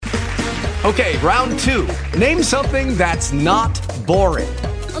Okay, round two. Name something that's not boring.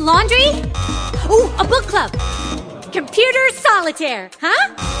 A laundry? Ooh, a book club. Computer solitaire,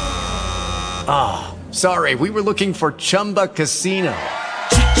 huh? Ah, oh, sorry, we were looking for Chumba Casino.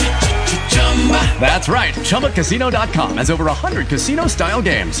 That's right, ChumbaCasino.com has over 100 casino-style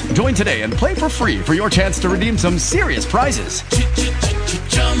games. Join today and play for free for your chance to redeem some serious prizes.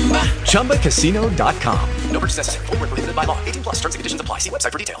 ChumbaCasino.com. No purchase necessary. Void where prohibited by law. 18 plus. Terms and conditions apply. See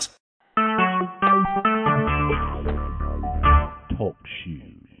website for details. Talk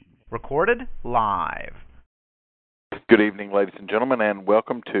shoes. Recorded live. Good evening, ladies and gentlemen, and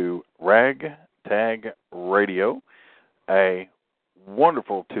welcome to RagTag Radio, a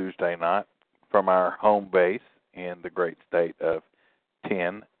wonderful Tuesday night from our home base in the great state of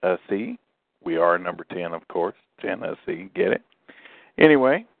Tennessee. We are number 10, of course, Tennessee, get it?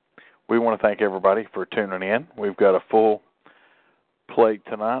 Anyway, we want to thank everybody for tuning in. We've got a full plate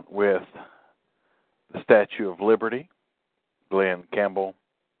tonight with the Statue of Liberty, Glenn Campbell,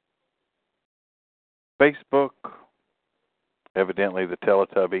 Facebook, evidently the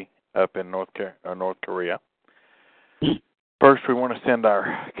Teletubby up in North Korea. First, we want to send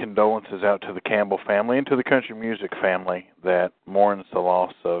our condolences out to the Campbell family and to the country music family that mourns the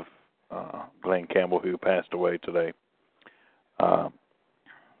loss of Glenn Campbell, who passed away today.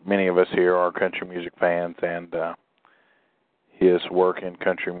 Many of us here are country music fans, and his work in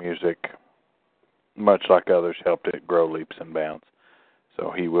country music, much like others, helped it grow leaps and bounds.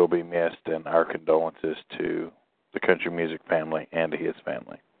 So he will be missed, and our condolences to the country music family and to his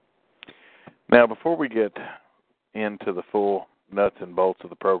family. Now, before we get into the full nuts and bolts of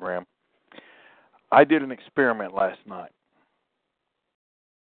the program, I did an experiment last night.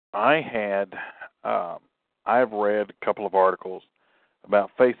 I've read a couple of articles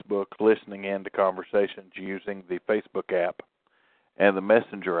about Facebook listening in to conversations using the Facebook app and the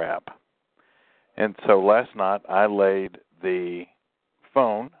Messenger app. And so last night I laid the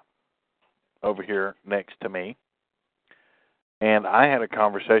phone over here next to me, and I had a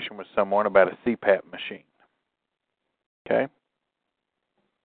conversation with someone about a CPAP machine. Okay?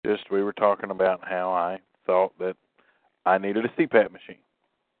 We were talking about how I thought that I needed a CPAP machine.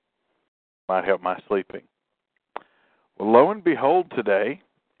 Might help my sleeping. Well, lo and behold, today,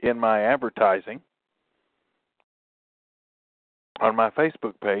 in my advertising, on my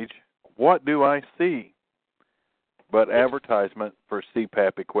Facebook page, what do I see but advertisement for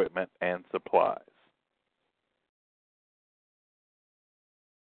CPAP equipment and supplies?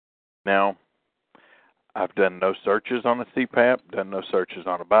 Now, I've done no searches on a CPAP, done no searches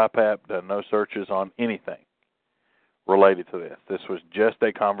on a BiPAP, done no searches on anything related to this. This was just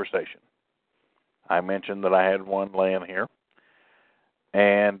a conversation. I mentioned that I had one laying here.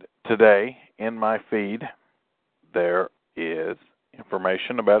 And today, in my feed, there is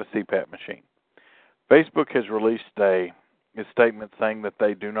information about a CPAP machine. Facebook has released a statement saying that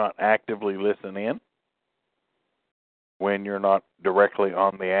they do not actively listen in when you're not directly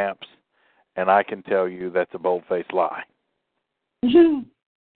on the apps. And I can tell you that's a bold-faced lie. They do.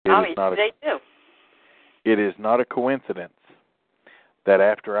 It is not a coincidence that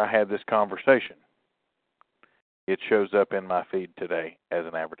after I had this conversation, it shows up in my feed today as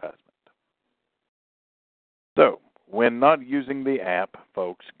an advertisement. So, when not using the app,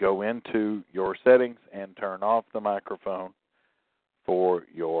 folks, go into your settings and turn off the microphone for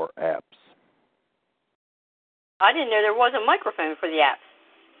your apps. I didn't know there was a microphone for the apps.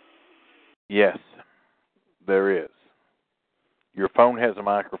 Yes, there is. Your phone has a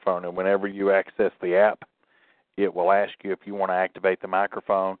microphone, and whenever you access the app, it will ask you if you want to activate the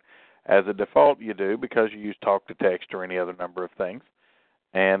microphone. As a default, you do, because you use talk to text or any other number of things,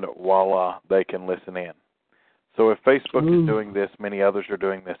 and voila, they can listen in. So if Facebook is doing this, many others are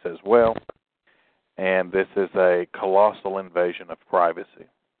doing this as well, and this is a colossal invasion of privacy.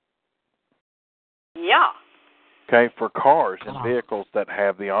 Yeah. Okay, for cars and vehicles that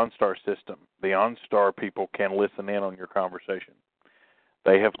have the OnStar system, the OnStar people can listen in on your conversation.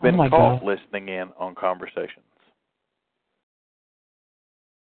 They have been caught listening in on conversations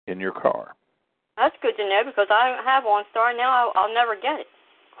in your car. That's good to know, because I have OnStar now. I'll never get it.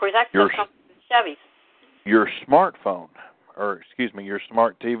 Of course, that still comes with Chevys. Your smartphone, your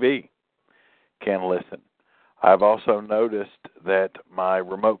smart TV can listen. I've also noticed that my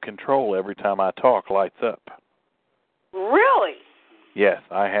remote control, every time I talk, lights up. Really? Yes,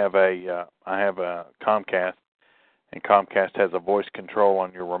 I have a Comcast, and Comcast has a voice control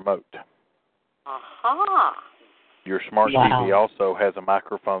on your remote. Aha. Your smart TV also has a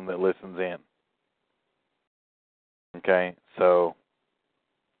microphone that listens in. Okay, so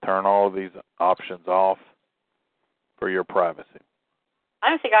turn all of these options off for your privacy. I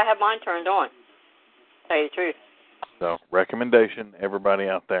don't think I have mine turned on, to tell you the truth. So, recommendation, everybody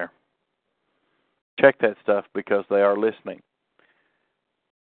out there, check that stuff because they are listening.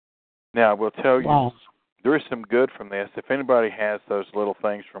 Now, I will tell you, there is some good from this. If anybody has those little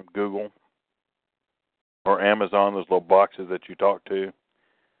things from Google or Amazon, those little boxes that you talk to,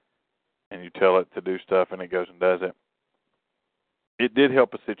 and you tell it to do stuff and it goes and does it, it did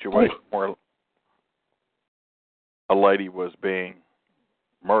help a situation where a lady was being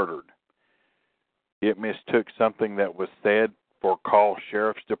murdered. It mistook something that was said for call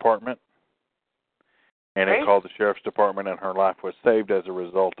sheriff's department, and it called the sheriff's department, and her life was saved as a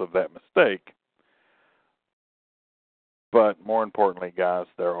result of that mistake. But more importantly, guys,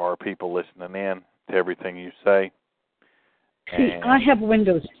 there are people listening in to everything you say. See, I have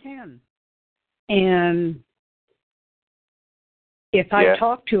Windows 10, and if I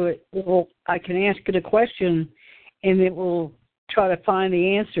talk to it, I can ask it a question, and it will try to find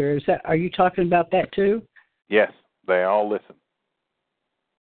the answer. Are you talking about that too? Yes, they all listen.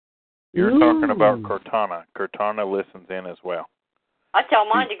 You're talking about Cortana. Cortana listens in as well. I tell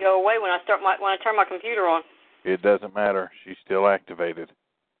mine to go away when I turn my computer on. It doesn't matter. She's still activated.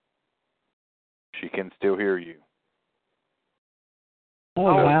 She can still hear you. Oh,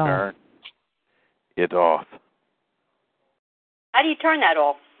 wow. Turn it off. How do you turn that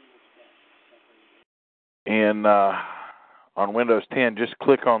off? On Windows 10, just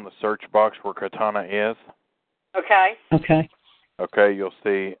click on the search box where Cortana is. Okay. Okay. Okay, you'll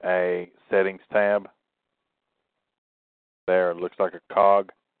see a settings tab. There, it looks like a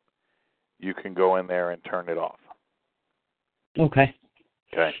cog. You can go in there and turn it off. Okay.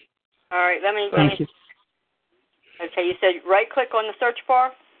 Okay. All right, Thank you. Okay, you said right-click on the search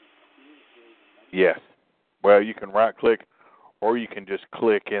bar? Yes. Well, you can right-click, or you can just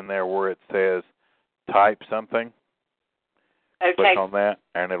click in there where it says type something. Okay. Click on that,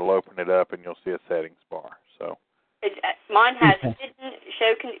 and it'll open it up, and you'll see a settings bar. So. Mine has hidden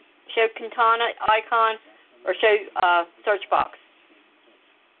show Cortana icon or show search box.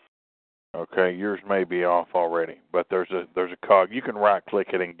 Okay, yours may be off already, but there's a cog. You can right click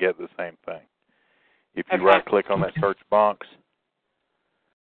it and get the same thing. If you right click on that search box.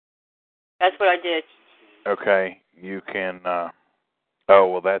 That's what I did. Okay, you can.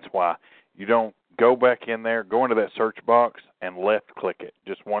 That's why you don't go back in there. Go into that search box and left click it.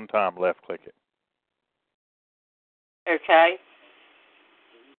 Just one time, left click it. Okay.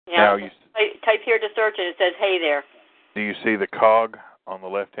 Now you type here to search, and it says, "Hey there." Do you see the cog on the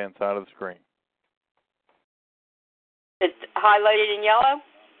left-hand side of the screen? It's highlighted in yellow?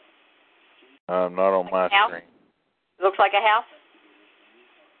 Not on my screen. It looks like a house?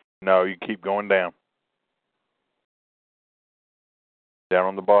 No, you keep going down. Down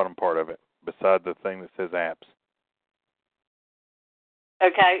on the bottom part of it, beside the thing that says apps.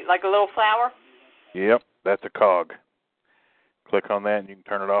 Okay, like a little flower? Yep, that's a cog. Click on that and you can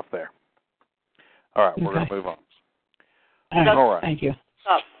turn it off there. All right, we're going to move on. All right. Thank you.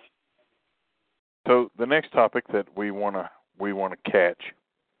 So the next topic that we want to catch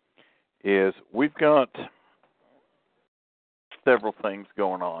is we've got several things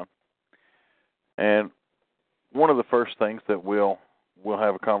going on, and one of the first things that we'll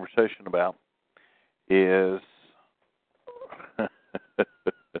have a conversation about is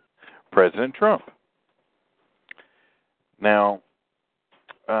President Trump. Now,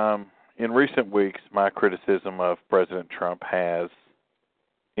 in recent weeks, my criticism of President Trump has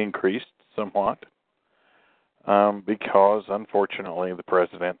increased somewhat because, unfortunately, the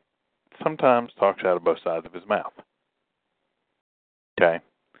president sometimes talks out of both sides of his mouth. Okay?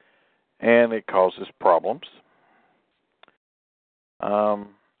 And it causes problems.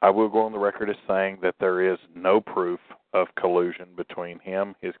 I will go on the record as saying that there is no proof of collusion between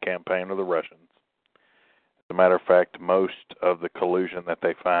him, his campaign, or the Russians. As a matter of fact, most of the collusion that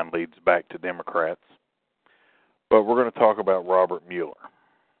they find leads back to Democrats. But we're going to talk about Robert Mueller.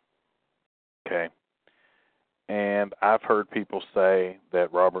 Okay? And I've heard people say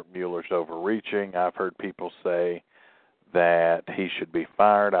that Robert Mueller's overreaching. I've heard people say that he should be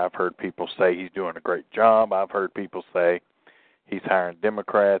fired. I've heard people say he's doing a great job. I've heard people say he's hiring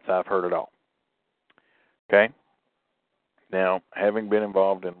Democrats. I've heard it all. Okay? Now, having been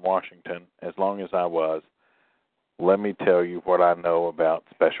involved in Washington as long as I was, let me tell you what I know about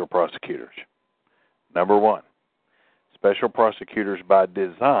special prosecutors. Number one, special prosecutors by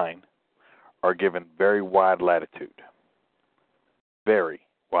design are given very wide latitude. Very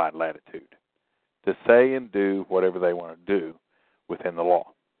wide latitude. To say and do whatever they want to do within the law.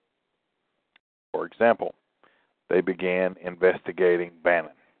 For example, they began investigating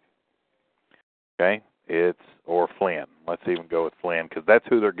Bannon. Okay? or Flynn. Let's even go with Flynn, because that's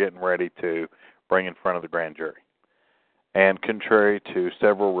who they're getting ready to bring in front of the grand jury. And contrary to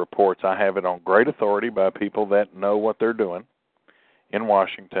several reports, I have it on great authority by people that know what they're doing in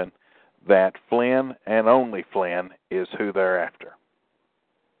Washington, that Flynn and only Flynn is who they're after.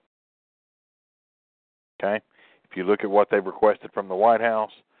 Okay? If you look at what they've requested from the White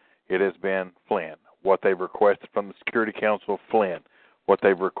House, it has been Flynn. What they've requested from the Security Council, Flynn. What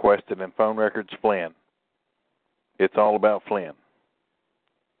they've requested in phone records, Flynn. It's all about Flynn.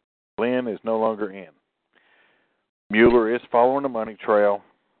 Flynn is no longer in. Mueller is following the money trail.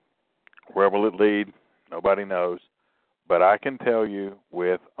 Where will it lead? Nobody knows. But I can tell you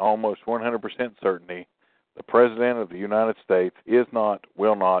with almost 100% certainty, the President of the United States is not,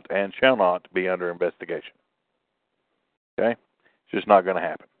 will not, and shall not be under investigation. Okay? It's just not going to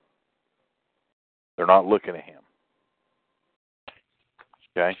happen. They're not looking at him.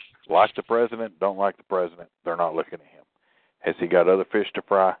 Okay? Like the President, don't like the President, they're not looking at him. Has he got other fish to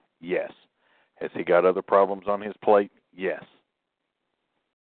fry? Yes. Has he got other problems on his plate? Yes.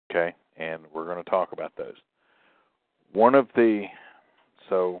 Okay? And we're going to talk about those.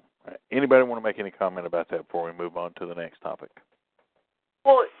 So anybody want to make any comment about that before we move on to the next topic?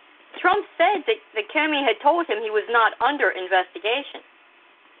 Well, Trump said that Comey had told him he was not under investigation.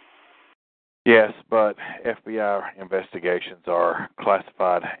 Yes, but FBI investigations are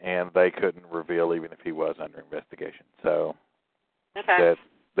classified, and they couldn't reveal even if he was under investigation. So okay.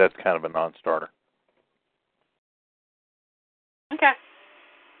 That's kind of a non-starter. Okay.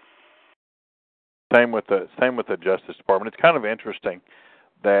 Same with the Justice Department. It's kind of interesting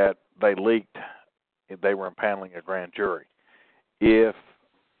that they leaked. They were impaneling a grand jury. If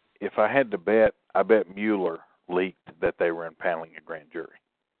I had to bet, I bet Mueller leaked that they were impaneling a grand jury.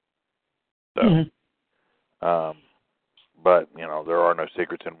 So, but there are no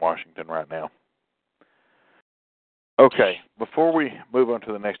secrets in Washington right now. Okay, before we move on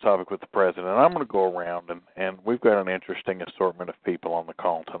to the next topic with the President, I'm going to go around, and we've got an interesting assortment of people on the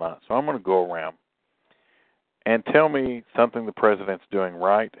call tonight. So I'm going to go around and tell me something the President's doing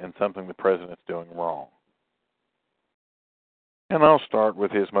right and something the President's doing wrong. And I'll start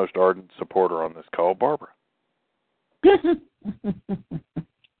with his most ardent supporter on this call, Barbara.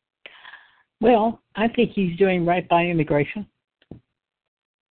 Well, I think he's doing right by immigration.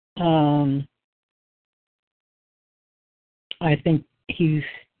 I think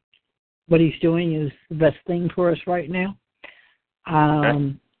what he's doing is the best thing for us right now.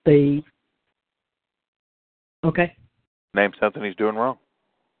 Okay. Name something he's doing wrong.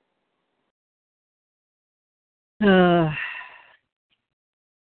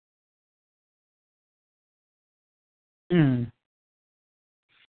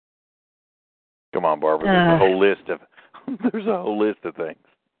 Come on, Barbara. There's a whole list of things.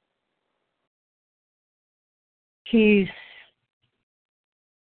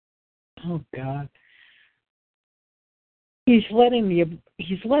 Oh God. He's letting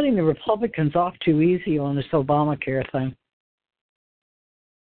the Republicans off too easy on this Obamacare thing.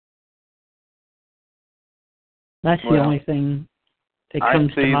 That's the only thing that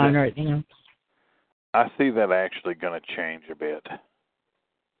comes to mind right now. I see that actually going to change a bit.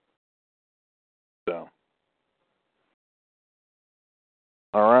 So,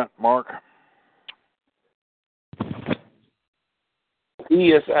 all right, Mark.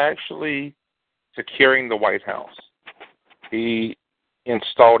 He is actually securing the White House. He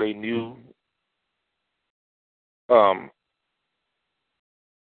installed a new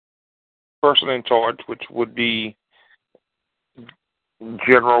person in charge, which would be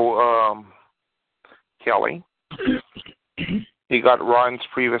General Kelly. He got Reince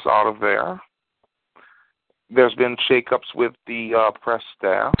Priebus out of there. There's been shakeups with the press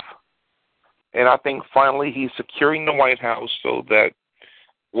staff. And I think finally he's securing the White House so that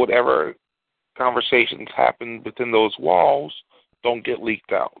whatever conversations happen within those walls don't get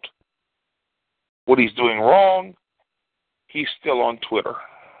leaked out. What he's doing wrong, he's still on Twitter.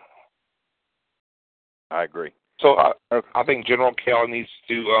 I agree. So I think General Kelly needs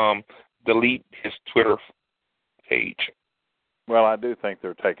to delete his Twitter page. Well, I do think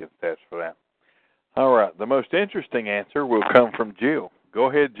they're taking steps for that. All right. The most interesting answer will come from Jill. Go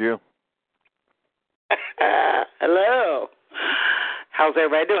ahead, Jill. Hello. How's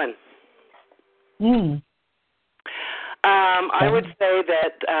everybody doing? I would say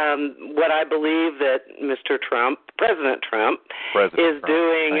that what I believe that President Trump is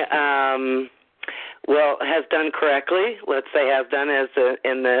doing, has done correctly. Let's say has done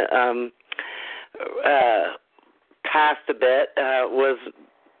in the past a bit, was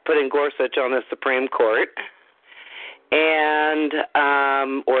putting Gorsuch on the Supreme Court, and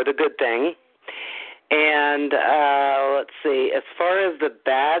or the good thing. And let's see, as far as the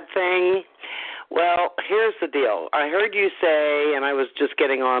bad thing, well, here's the deal. I heard you say, and I was just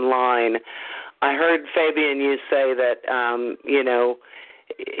getting online, I heard Fabian, you say that,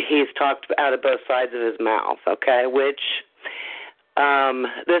 he's talked out of both sides of his mouth, okay, which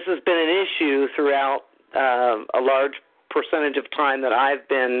this has been an issue throughout a large percentage of time that I've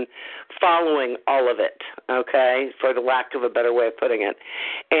been following all of it, okay, for the lack of a better way of putting it.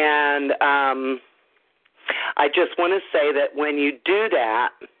 And I just want to say that when you do that,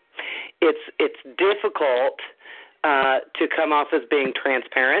 it's difficult to come off as being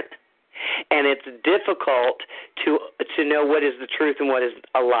transparent, and it's difficult to know what is the truth and what is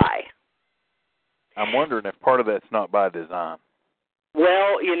a lie. I'm wondering if part of that's not by design.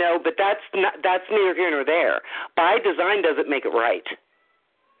 Well, but that's neither here nor there. By design doesn't make it right.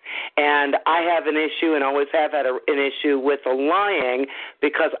 And I have an issue, and always have had an issue with the lying,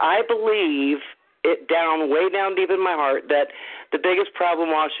 because I believe it way down deep in my heart, that the biggest problem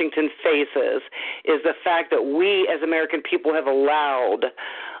Washington faces is the fact that we as American people have allowed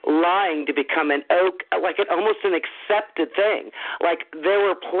lying to become almost an accepted thing. Like, there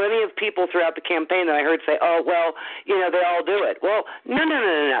were plenty of people throughout the campaign that I heard say, oh, well, they all do it. Well,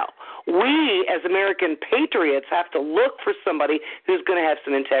 no. We as American patriots have to look for somebody who's going to have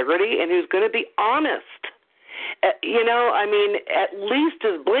some integrity and who's going to be honest. At least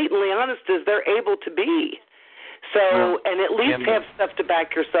as blatantly honest as they're able to be. So, and at least have stuff to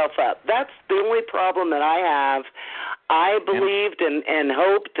back yourself up. That's the only problem that I have. I believed and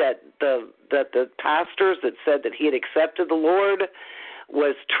hoped that the pastors that said that he had accepted the Lord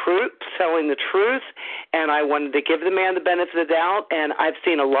was telling the truth, and I wanted to give the man the benefit of the doubt, and I've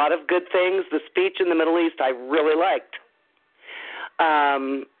seen a lot of good things. The speech in the Middle East I really liked.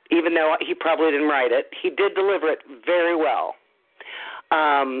 Even though he probably didn't write it, he did deliver it very well.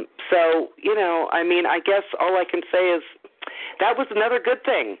 I guess all I can say is that was another good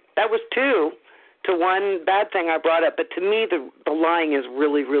thing. That was 2 to 1 bad thing I brought up. But to me, the lying is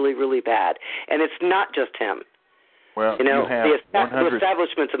really, really, really bad. And it's not just him. Well, the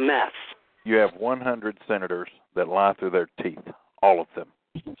establishment's a mess. You have 100 senators that lie through their teeth, all of them.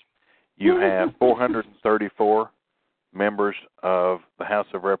 You have 434 members of the House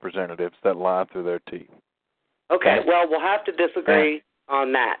of Representatives that lie through their teeth. Okay, well, we'll have to disagree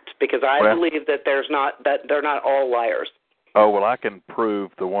on that, because I believe that they're not all liars. Oh, well, I can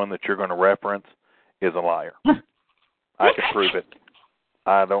prove the one that you're going to reference is a liar. I can prove it.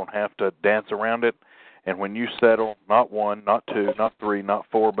 I don't have to dance around it. And when you settle not 1, not 2, not 3, not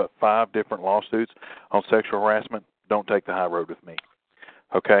 4, but 5 different lawsuits on sexual harassment, don't take the high road with me.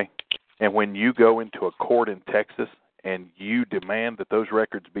 Okay? And when you go into a court in Texas and you demand that those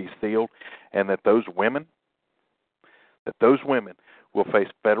records be sealed and that those women will face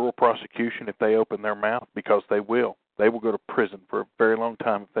federal prosecution if they open their mouth, because they will. They will go to prison for a very long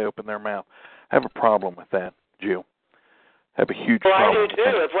time if they open their mouth. I have a problem with that, Jill. I have a huge problem. Well, I do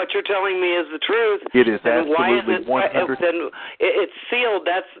too. If what you're telling me is the truth, it is then absolutely 100. Then it's sealed.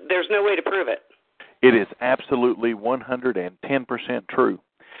 There's no way to prove it. It is absolutely 110% true.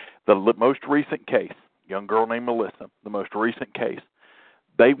 The most recent case, young girl named Melissa, the most recent case,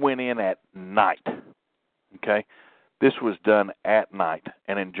 they went in at night. Okay? This was done at night.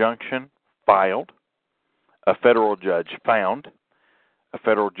 An injunction filed. A federal judge found. A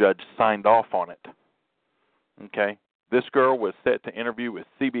federal judge signed off on it. Okay? This girl was set to interview with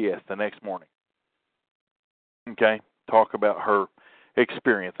CBS the next morning. Okay? Talk about her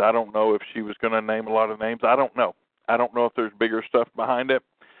experience. I don't know if she was going to name a lot of names. I don't know. I don't know if there's bigger stuff behind it.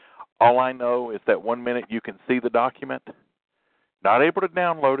 All I know is that 1 minute you can see the document, not able to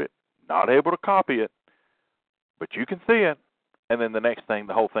download it, not able to copy it, but you can see it. And then the next thing,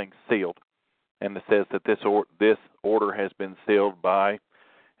 the whole thing's sealed. And it says that this order has been sealed by,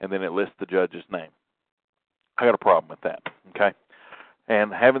 and then it lists the judge's name. I got a problem with that, okay?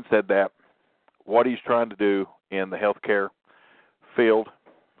 And having said that, what he's trying to do in the healthcare field,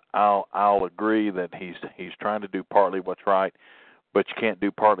 I'll agree that he's trying to do partly what's right, but you can't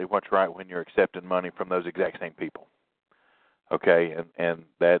do partly what's right when you're accepting money from those exact same people. Okay, and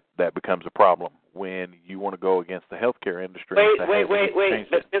that becomes a problem when you want to go against the healthcare industry. Wait.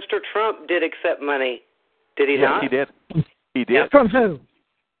 But Mr. Trump did accept money, did he not? Yes, he did. From who?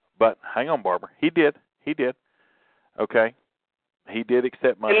 But hang on, Barbara. He did. Okay, he did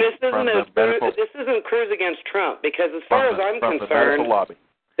accept money from the medical. This isn't Cruz against Trump, because as far as I'm concerned, the lobby.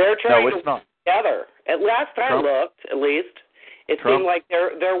 They're trying to work together. At last I looked, at least, It Trump, seemed like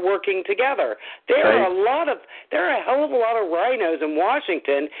they're working together. There are a hell of a lot of rhinos in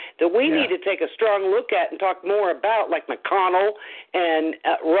Washington that we need to take a strong look at and talk more about, like McConnell and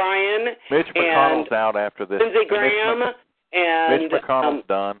Ryan. Mitch McConnell's out after this. Lindsey Graham and Mitch McConnell's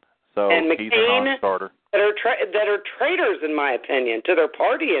done, so and McCain, he's a non-starter. That are traitors, in my opinion, to their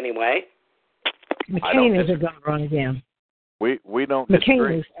party anyway. McCain isn't going to run again. We don't McCain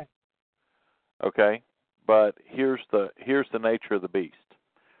disagree. Okay, but here's the nature of the beast.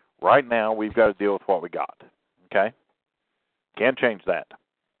 Right now, we've got to deal with what we got. Okay, can't change that.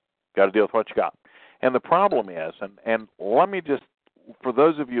 Got to deal with what you got. And the problem is, and let me just, for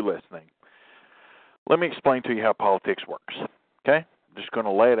those of you listening, let me explain to you how politics works. Okay, I'm just going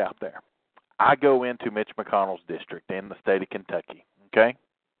to lay it out there. I go into Mitch McConnell's district in the state of Kentucky. Okay.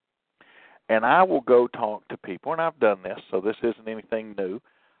 And I will go talk to people, and I've done this, so this isn't anything new.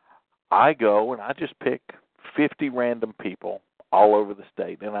 I go and I just pick 50 random people all over the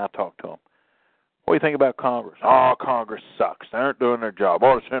state, and I talk to them. What do you think about Congress? Oh, Congress sucks. They aren't doing their job.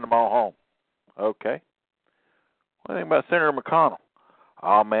 Ought to send them all home. Okay. What do you think about Senator McConnell?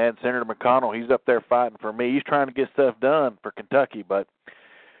 Oh, man, Senator McConnell, he's up there fighting for me. He's trying to get stuff done for Kentucky, but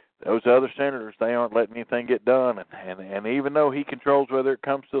those other senators, they aren't letting anything get done. And even though he controls whether it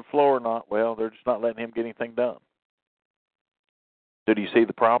comes to the floor or not, well, they're just not letting him get anything done. So do you see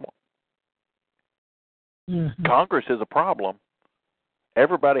the problem? Mm-hmm. Congress is a problem.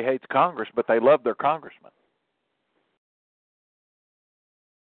 Everybody hates Congress, but they love their congressman.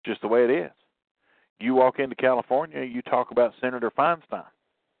 Just the way it is. You walk into California, you talk about Senator Feinstein,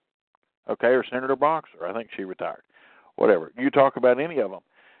 okay, or Senator Boxer. I think she retired. Whatever. You talk about any of them.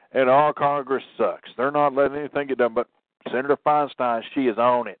 And all Congress sucks. They're not letting anything get done. But Senator Feinstein, she is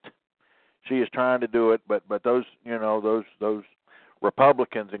on it. She is trying to do it. But those those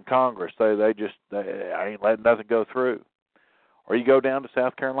Republicans in Congress, they ain't letting nothing go through. Or you go down to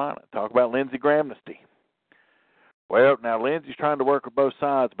South Carolina, talk about Lindsey Graham. Well, now Lindsey's trying to work with both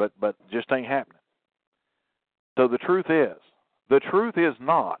sides, but just ain't happening. So the truth is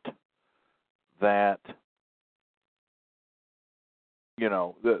not that.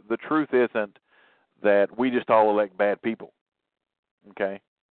 The truth isn't that we just all elect bad people, okay?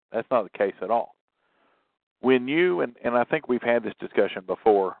 That's not the case at all. When you, and I think we've had this discussion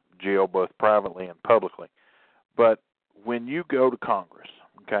before, Jill, both privately and publicly, but when you go to Congress,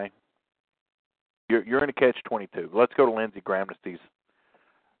 okay, you're in a catch-22. Let's go to Lindsey Graham's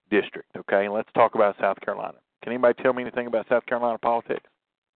district, okay? Let's talk about South Carolina. Can anybody tell me anything about South Carolina politics?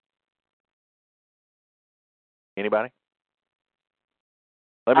 Anybody?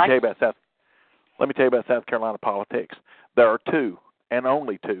 Let me tell you about South Carolina politics. There are 2, and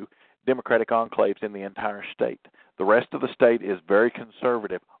only 2, Democratic enclaves in the entire state. The rest of the state is very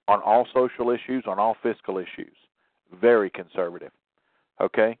conservative on all social issues, on all fiscal issues. Very conservative.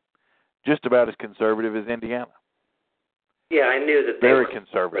 Okay? Just about as conservative as Indiana. Yeah, I knew that. Very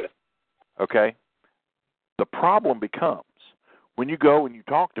conservative. Okay? The problem becomes when you go and you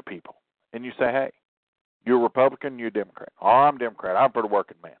talk to people and you say, hey, you're a Republican, you're a Democrat. Oh, I'm a Democrat. I'm for the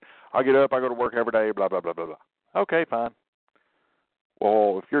working man. I get up, I go to work every day, blah, blah, blah, blah, blah. Okay, fine.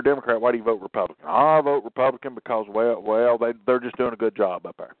 Well, if you're a Democrat, why do you vote Republican? I vote Republican because, well, they're just doing a good job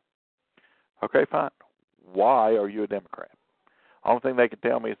up there. Okay, fine. Why are you a Democrat? Only thing they can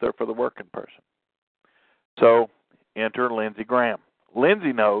tell me is they're for the working person. So, enter Lindsey Graham.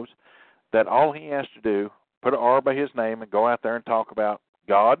 Lindsey knows that all he has to do, put an R by his name and go out there and talk about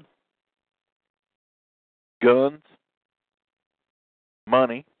God, guns,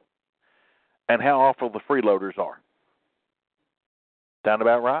 money, and how awful the freeloaders are. Sound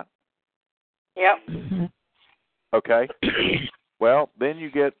about right? Yep. Okay. Well, then you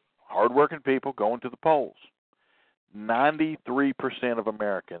get hardworking people going to the polls. 93% of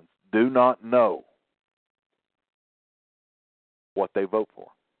Americans do not know what they vote for.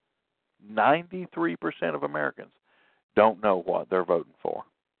 93% of Americans don't know what they're voting for.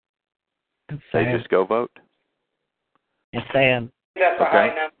 They just go vote. It's sad. That's a high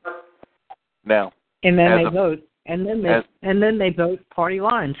number. Now, and then they vote, and then they vote party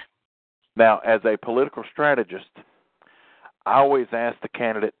lines. Now, as a political strategist, I always ask the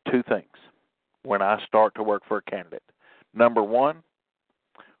candidate 2 things when I start to work for a candidate. Number 1,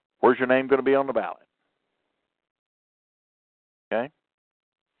 where's your name going to be on the ballot? Okay?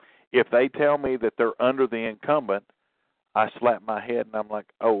 If they tell me that they're under the incumbent, I slap my head and I'm like,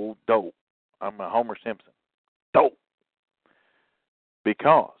 oh, dope. I'm a Homer Simpson. Dope.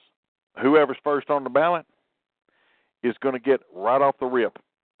 Because whoever's first on the ballot is going to get right off the rip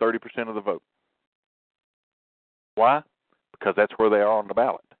 30% of the vote. Why? Because that's where they are on the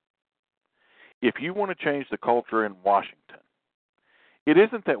ballot. If you want to change the culture in Washington, It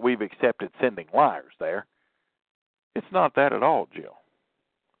isn't that we've accepted sending liars there. It's not that at all, Jill.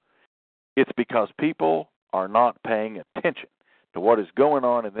 It's because people are not paying attention to what is going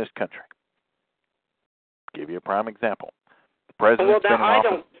on in this country. I'll give you a prime example. The president's been in office. I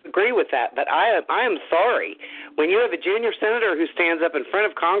don't agree with that, but I am sorry. When you have a junior senator who stands up in front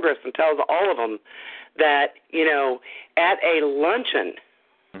of Congress and tells all of them that, at a luncheon,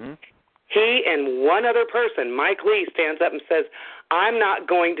 he and one other person, Mike Lee, stands up and says, I'm not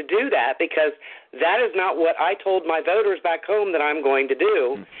going to do that because that is not what I told my voters back home that I'm going to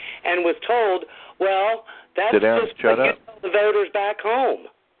do, and was told, well, that's just what you tell the voters back home.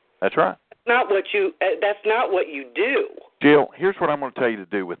 That's right. That's not what you do. Jill, here's what I'm going to tell you to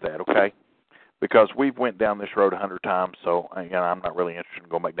do with that, okay? Because we've went down this road 100 times, so I'm not really interested in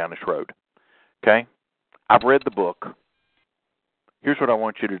going back down this road. Okay? I've read the book. Here's what I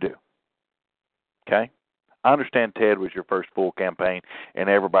want you to do. Okay? I understand Ted was your first full campaign, and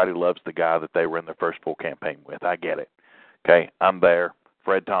everybody loves the guy that they were in their first full campaign with. I get it. Okay? I'm there.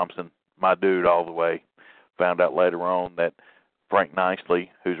 Fred Thompson, my dude all the way. Found out later on that Frank Nicely,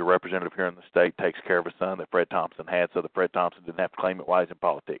 who's a representative here in the state, takes care of a son that Fred Thompson had so that Fred Thompson didn't have to claim it while he's in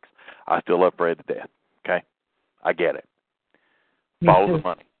politics. I still love Fred to death. Okay? I get it. Follow the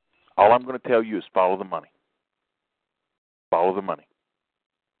money. All I'm going to tell you is follow the money. Follow the money.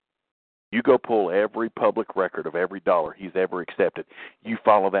 You go pull every public record of every dollar he's ever accepted. You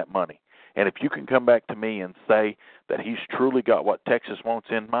follow that money. And if you can come back to me and say that he's truly got what Texas wants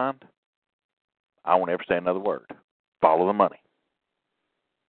in mind, I won't ever say another word. Follow the money.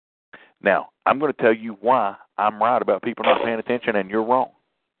 Now, I'm going to tell you why I'm right about people not paying attention and you're wrong.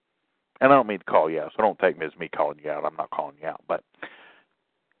 And I don't mean to call you out, so don't take me as me calling you out. I'm not calling you out. But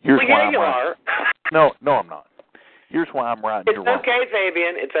here's why I'm right. No, I'm not. Here's why I'm right and you're wrong. It's okay,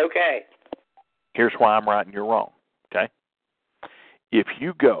 Fabian. It's okay. Here's why I'm right and you're wrong, okay? If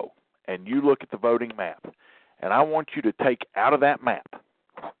you go and you look at the voting map, and I want you to take out of that map,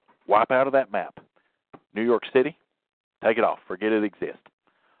 wipe out of that map, New York City, take it off, forget it exists.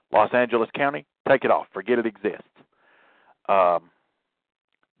 Los Angeles County, take it off, forget it exists.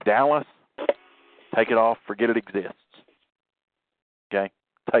 Dallas, take it off, forget it exists. Okay?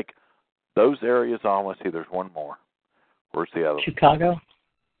 Take those areas on. Let's see, there's one more. Where's the other one? Chicago.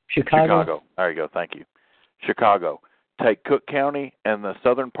 There you go. Thank you. Chicago. Take Cook County and the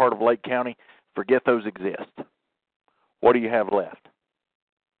southern part of Lake County. Forget those exist. What do you have left?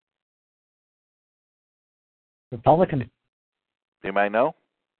 Republican. Anybody know?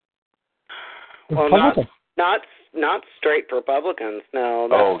 Well, not straight Republicans. No.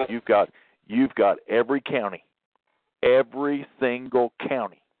 Oh, you've got every county, every single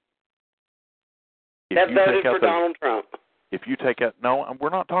county that voted for Donald Trump. If you take out, no, we're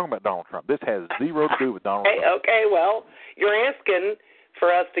not talking about Donald Trump. This has zero to do with Donald Trump. Okay, well, you're asking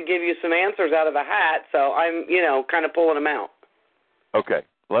for us to give you some answers out of a hat, so I'm, kind of pulling them out. Okay,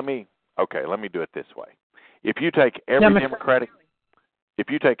 let me do it this way. If you take every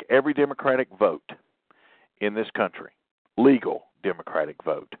Democratic vote in this country, legal Democratic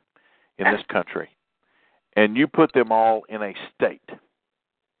vote in this country, and you put them all in a state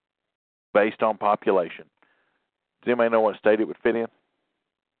based on population, does anybody know what state it would fit in?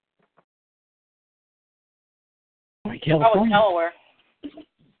 California. Delaware.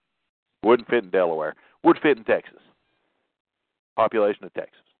 Wouldn't fit in Delaware. Would fit in Texas. Population of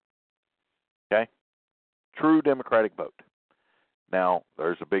Texas. Okay? True Democratic vote. Now,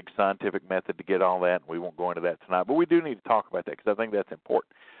 there's a big scientific method to get all that, and we won't go into that tonight, but we do need to talk about that because I think that's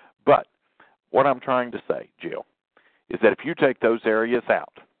important. But what I'm trying to say, Jill, is that if you take those areas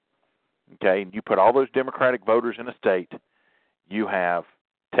out, okay, and you put all those Democratic voters in a state, you have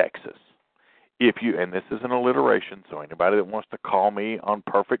Texas. And this is an alliteration, so anybody that wants to call me on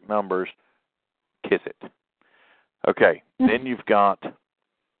perfect numbers, kiss it. Okay, then you've got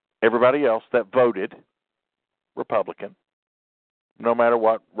everybody else that voted Republican. No matter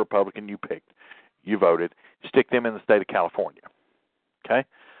what Republican you picked, you voted. Stick them in the state of California. Okay?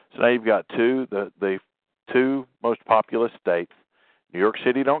 So now you've got the two most populous states. New York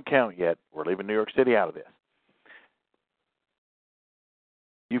City don't count yet. We're leaving New York City out of this.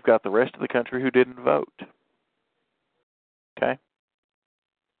 You've got the rest of the country who didn't vote. Okay?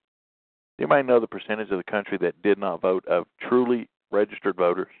 You might know the percentage of the country that did not vote of truly registered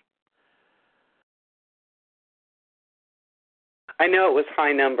voters. I know it was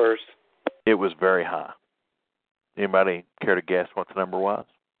high numbers. It was very high. Anybody care to guess what the number was?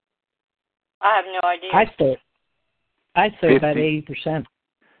 I have no idea. I'd say about 80%.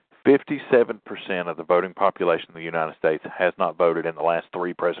 57% of the voting population of the United States has not voted in the last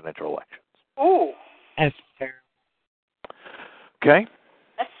 3 presidential elections. Ooh. That's fair. Okay.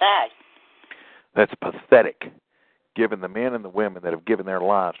 sad. That's pathetic, given the men and the women that have given their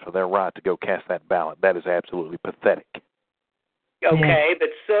lives for their right to go cast that ballot. That is absolutely pathetic. Okay, but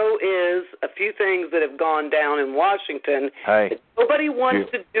so is a few things that have gone down in Washington that nobody wants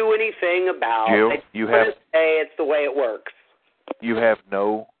to do anything about. Jill, they you want have to say it's the way it works. You have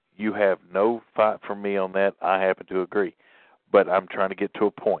no fight for me on that. I happen to agree, but I'm trying to get to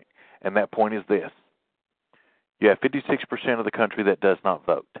a point, and that point is this: you have 56% of the country that does not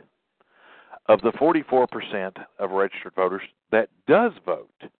vote. Of the 44% of registered voters that does vote,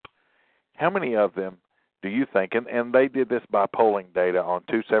 how many of them do you think, and they did this by polling data on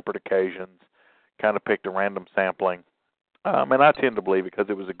 2 separate occasions, kind of picked a random sampling, and I tend to believe it because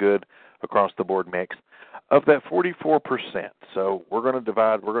it was a good across-the-board mix, of that 44%, so we're going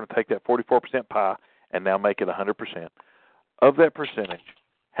to take that 44% pie and now make it 100%. Of that percentage,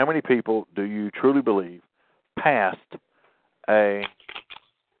 how many people do you truly believe passed a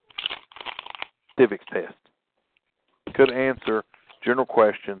civics test? Could answer general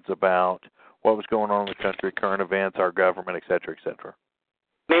questions about what was going on in the country, current events, our government, et cetera, et cetera.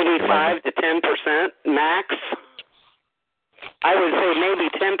 Maybe 5 to 10% max. I would say maybe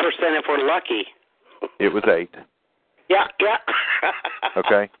 10% if we're lucky. It was 8. Yeah.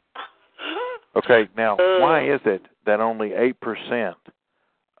 Okay, now, why is it that only 8%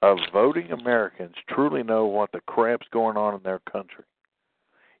 of voting Americans truly know what the crap's going on in their country?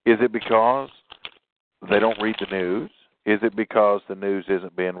 Is it because they don't read the news? Is it because the news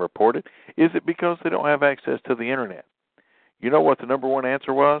isn't being reported? Is it because they don't have access to the Internet? You know what the number one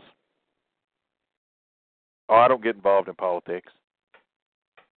answer was? Oh, I don't get involved in politics.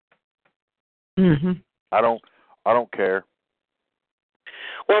 Mm-hmm. I don't care.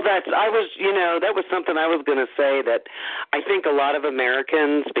 Well, that was something I was going to say, that I think a lot of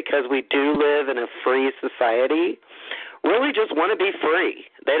Americans, because we do live in a free society, really just want to be free.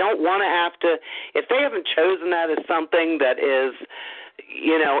 They don't want to have to, if they haven't chosen that as something that is,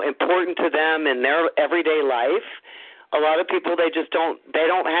 important to them in their everyday life, a lot of people, they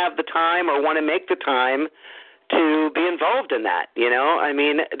don't have the time or want to make the time to be involved in that, I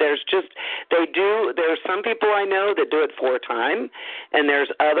mean, there's some people I know that do it for time, and there's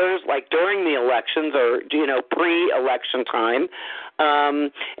others, like during the elections or, pre-election time,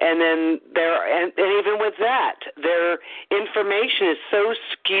 and then and even with that, their information is so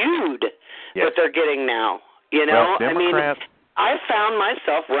skewed that they're getting now, Well, I mean, I found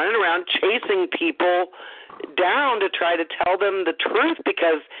myself running around chasing people down to try to tell them the truth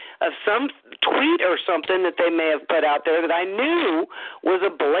because of some tweet or something that they may have put out there that I knew was a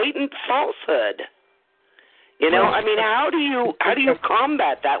blatant falsehood. I mean, how do you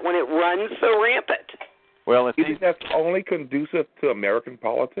combat that when it runs so rampant? Well, you think that's only conducive to American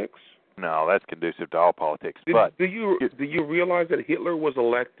politics? No, that's conducive to all politics. Do you realize that Hitler was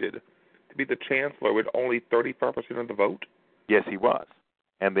elected to be the chancellor with only 35% of the vote? Yes, he was.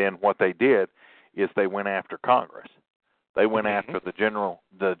 And then what they did is they went after Congress. They went after the General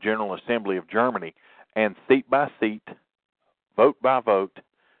Assembly of Germany, and seat by seat, vote by vote,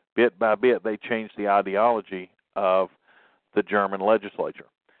 bit by bit, they changed the ideology of the German legislature.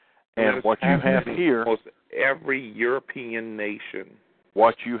 And what you have here, almost every European nation,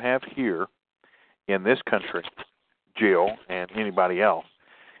 what you have here in this country, Jill and anybody else,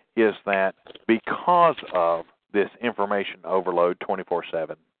 is that because of this information overload,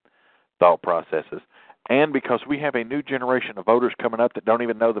 24/7 thought processes, and because we have a new generation of voters coming up that don't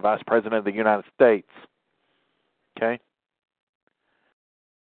even know the Vice President of the United States, okay?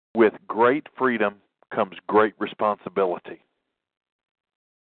 With great freedom comes great responsibility.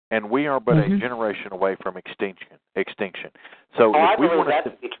 And we are but a generation away from extinction. So I if we believe want that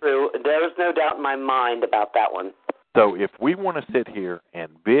to be true. There's no doubt in my mind about that one. So if we want to sit here and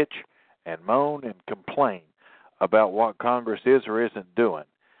bitch and moan and complain about what Congress is or isn't doing,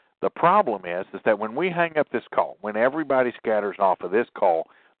 the problem is that when we hang up this call, when everybody scatters off of this call,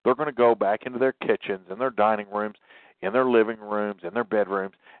 they're going to go back into their kitchens and their dining rooms, in their living rooms, in their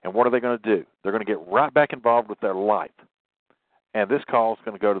bedrooms, and what are they going to do? They're going to get right back involved with their life. And this call is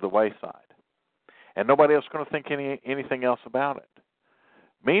going to go to the wayside. And nobody else is going to think anything else about it.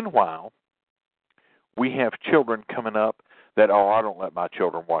 Meanwhile, we have children coming up that, I don't let my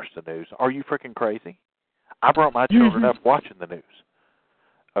children watch the news. Are you freaking crazy? I brought my children up watching the news.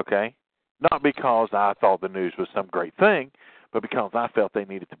 Okay? Not because I thought the news was some great thing, but because I felt they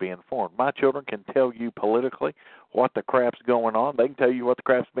needed to be informed. My children can tell you politically what the crap's going on. They can tell you what the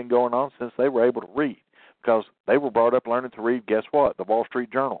crap's been going on since they were able to read, because they were brought up learning to read, guess what? The Wall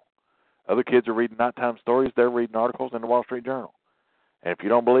Street Journal. Other kids are reading nighttime stories. They're reading articles in the Wall Street Journal. And if you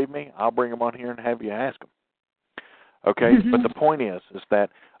don't believe me, I'll bring them on here and have you ask them. Okay? But the point is that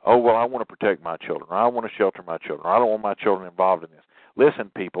oh, well, I want to protect my children, or I want to shelter my children, or I don't want my children involved in this.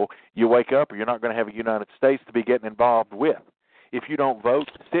 Listen, people, you wake up or you're not going to have a United States to be getting involved with. If you don't vote,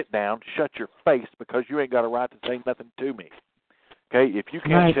 sit down, shut your face, because you ain't got a right to say nothing to me. Okay? If you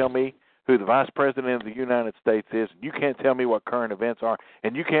can't tell me who the Vice President of the United States is, and you can't tell me what current events are,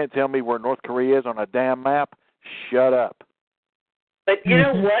 and you can't tell me where North Korea is on a damn map, shut up. But you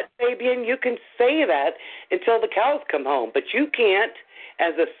know what, Fabian? You can say that until the cows come home, but you can't,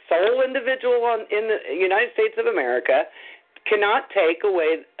 as a sole individual in the United States of America, cannot take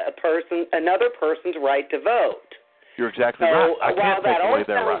away another person's right to vote. You're exactly right. I can't take away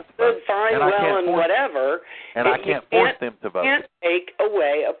their right to vote. Fine, well, and whatever. And I can't force them to vote. You can't take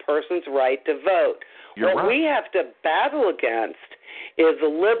away a person's right to vote. What we have to battle against is the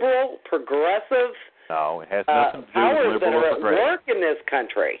liberal, progressive No, it has nothing to do powers with that liberal are at work in this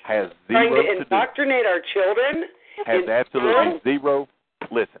country. Has trying zero to indoctrinate our children. Has absolutely zero.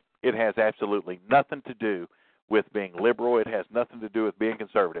 Listen, it has absolutely nothing to do with being liberal. It has nothing to do with being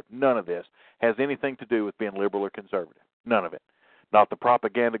conservative. None of this has anything to do with being liberal or conservative. None of it. Not the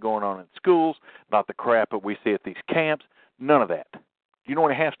propaganda going on in schools, not the crap that we see at these camps, none of that. You know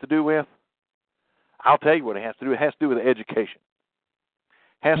what it has to do with? I'll tell you what it has to do. It has to do with education.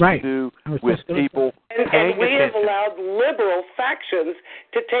 It has to do with people and we have allowed liberal factions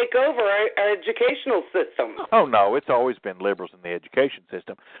to take over our educational system. Oh, no, it's always been liberals in the education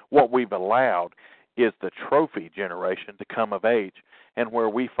system. What we've allowed is the trophy generation to come of age, and where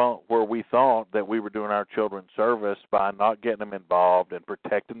we thought that we were doing our children service by not getting them involved and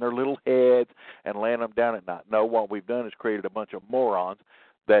protecting their little heads and laying them down at night. No, what we've done is created a bunch of morons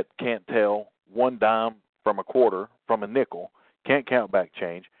that can't tell one dime from a quarter from a nickel, can't count back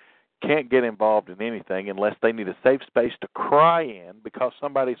change, can't get involved in anything unless they need a safe space to cry in because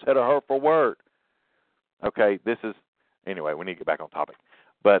somebody said a hurtful word. Okay, anyway, we need to get back on topic.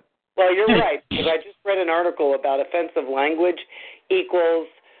 But well, you're right, because I just read an article about offensive language equals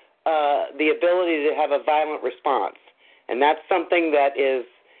the ability to have a violent response, and that's something that is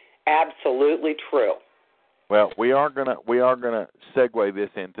absolutely true. Well, we are gonna segue this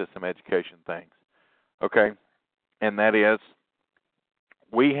into some education things, okay? And that is,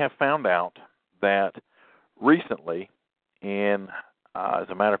 we have found out that recently, as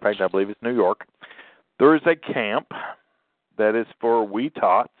a matter of fact, I believe it's New York, there is a camp that is for wee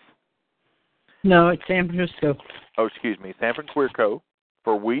tots. No, it's San Francisco. Oh, excuse me, San Francisco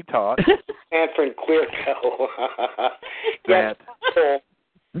for wee tots. San Francisco. Yes,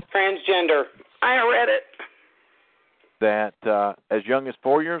 transgender. I read it. That as young as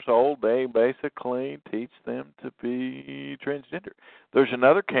 4 years old, they basically teach them to be transgender. There's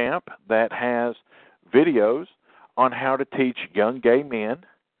another camp that has videos on how to teach young gay men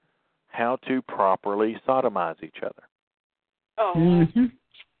how to properly sodomize each other. Oh. Mm-hmm.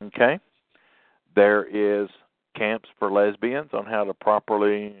 Okay? There is camps for lesbians on how to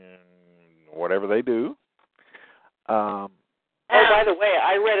properly, whatever they do. Oh, by the way,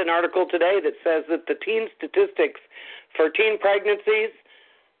 I read an article today that says that the teen statistics for teen pregnancies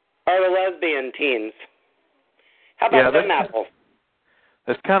are the lesbian teens. How about them apples?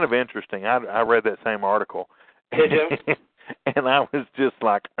 That's kind of interesting. I read that same article. Did you? And I was just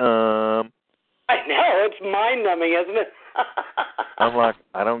like, I know, it's mind-numbing, isn't it? I'm like,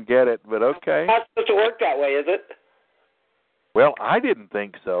 I don't get it, but okay. It's not supposed to work that way, is it? Well, I didn't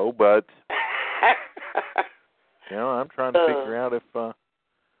think so, but I'm trying to figure out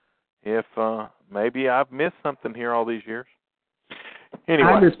if maybe I've missed something here all these years.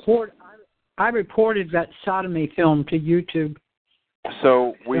 Anyway, I reported that sodomy film to YouTube.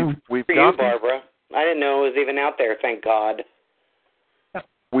 So we've for got you, Barbara. I didn't know it was even out there. Thank God.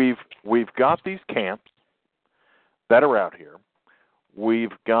 We've got these camps that are out here.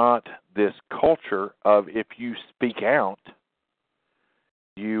 We've got this culture of if you speak out,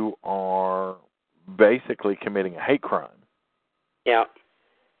 you are basically committing a hate crime. Yeah.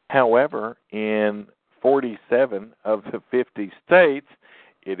 However, in 47 of the 50 states,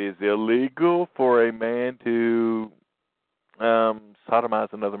 it is illegal for a man to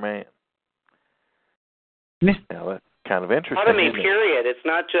sodomize another man. Now, that's kind of interesting. Sodomy, period. It's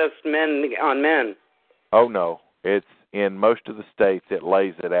not just men on men. Oh, no. It's in most of the states, it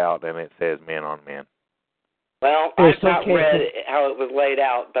lays it out, and it says men on men. Well, I've not read how it was laid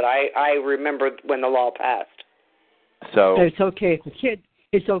out, but I remember when the law passed. So it's okay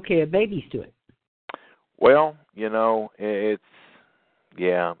if babies do it. Well, it's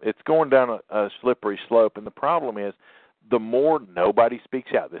going down a slippery slope, and the problem is the more nobody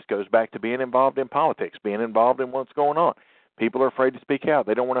speaks out. This goes back to being involved in politics, being involved in what's going on. People are afraid to speak out.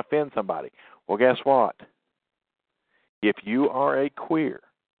 They don't want to offend somebody. Well, guess what? If you are a queer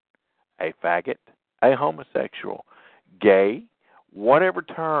a faggot, a homosexual, gay, whatever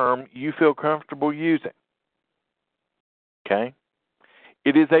term you feel comfortable using. Okay?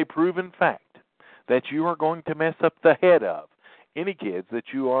 It is a proven fact that you are going to mess up the head of any kids that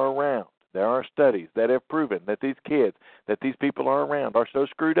you are around. There are studies that have proven that these kids, that these people are around, are so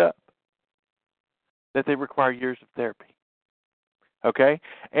screwed up that they require years of therapy. Okay?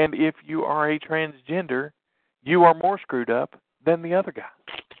 And if you are a transgender, you are more screwed up than the other guy.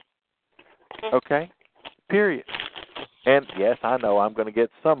 Okay? Period. And yes, I know I'm going to get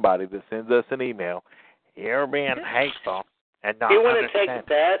somebody that sends us an email. You're being hateful. And not Do you want to understand. take a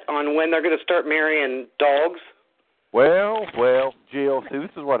bet on when they're going to start marrying dogs? Well, Jill, see, this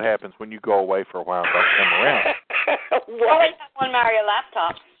is what happens when you go away for a while and don't come around. Always have one marry a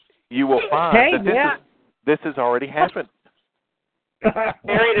laptop. You will find that this has already happened.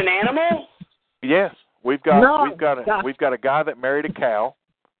 Married an animal? Yes, we've got a guy that married a cow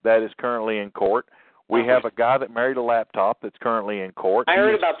that is currently in court. We have a guy that married a laptop that's currly in court. I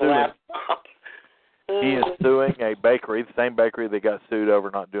heard about the laptop. He is suing a bakery, the same bakery that got sued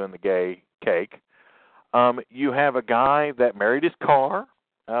over not doing the gay cake. You have a guy that married his car.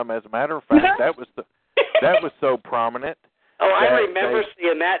 As a matter of fact, that was so prominent. Oh, I remember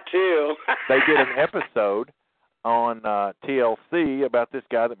seeing that too. They did an episode on TLC about this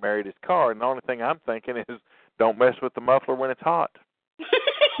guy that married his car, and the only thing I'm thinking is, don't mess with the muffler when it's hot.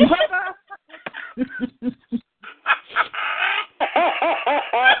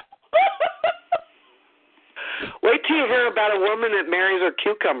 Wait till you hear about a woman that marries her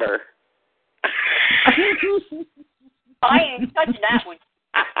cucumber. I ain't touching that one.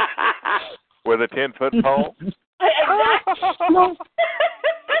 With a 10-foot pole? Exactly.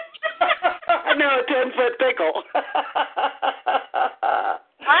 No, a 10-foot pickle.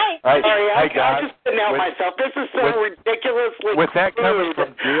 Hey, guys, I just couldn't help myself. This is so ridiculously with that coming crude.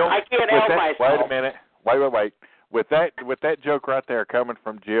 from Jill, I can't help myself. Wait a minute. Wait. With that joke right there coming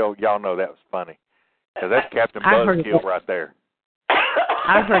from Jill, y'all know that was funny. Because that's Captain Buzzkill right there.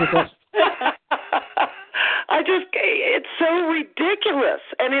 I heard it. It's so ridiculous.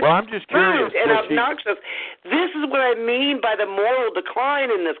 And it's I'm just curious. And obnoxious. This is what I mean by the moral decline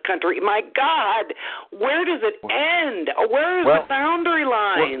in this country. My God, where does it end? Where is the boundary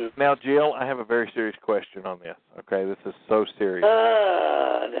line? Now, Jill, I have a very serious question on this. Okay, this is so serious.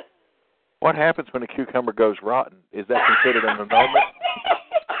 What happens when a cucumber goes rotten? Is that considered an annulment?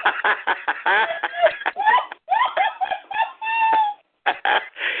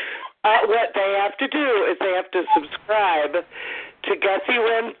 What they have to do is they have to subscribe to Gussie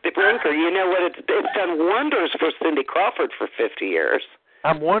Rinker. You know what? It's done wonders for Cindy Crawford for 50 years.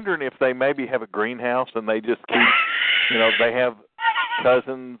 I'm wondering if they maybe have a greenhouse and they just keep, they have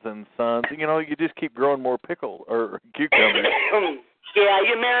cousins and sons. You just keep growing more pickle or cucumbers. Yeah,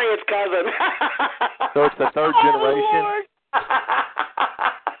 you marry his cousin. So it's the third generation.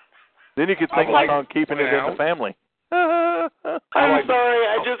 Then you could sing a song, Keeping It in the Family. I'm sorry,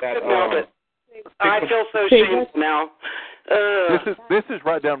 I just couldn't help it. I feel so shameful now. This is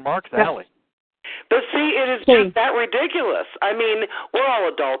right down Mark's alley. But see, it is just that ridiculous. I mean, we're all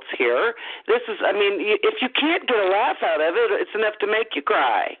adults here. If you can't get a laugh out of it, it's enough to make you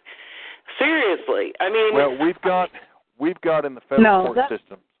cry. Seriously, I mean. Well, we've got in the federal court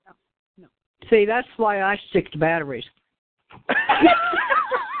system. No. See, that's why I stick to batteries.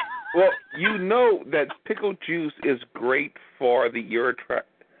 Well, you know that pickle juice is great for the urinary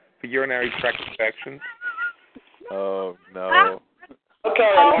tract infections. Oh, no.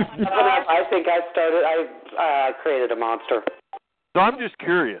 Okay, I think I created a monster. So I'm just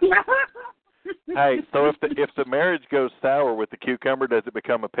curious. Hey, so if the marriage goes sour with the cucumber, does it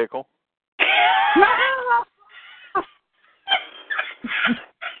become a pickle?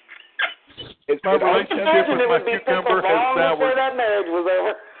 My relationship with my cucumber has soured. That marriage was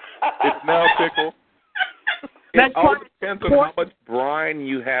over. It's now a pickle. It all depends on how much brine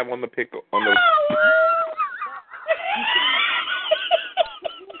you have on the pickle.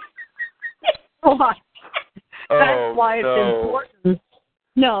 That's why it's important.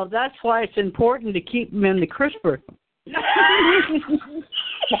 No, that's why it's important to keep them in the crisper.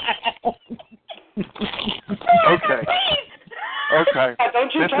 Okay.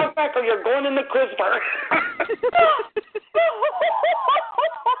 Don't you talk back or you're going in the crisper.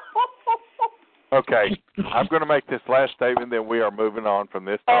 Okay, I'm going to make this last statement, then we are moving on from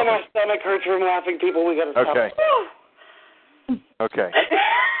this topic. Oh, my stomach hurts from laughing, people. We got to stop. Okay.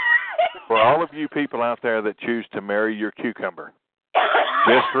 For all of you people out there that choose to marry your cucumber,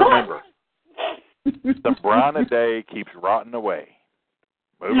 just remember, the brine a day keeps rotting away.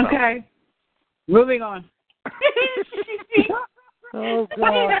 Moving on. Oh,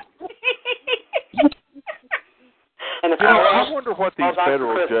 God. I wonder what these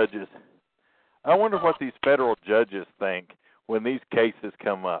federal judges. I wonder what these federal judges think when these cases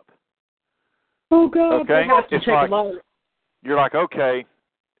come up. Oh God! Okay, it's like you're like, okay,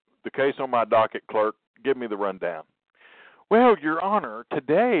 the case on my docket, clerk. Give me the rundown. Well, Your Honor,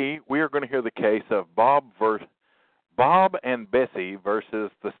 today we are going to hear the case of Bob and Bessie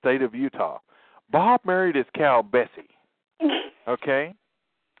versus the state of Utah. Bob married his cow, Bessie. Okay?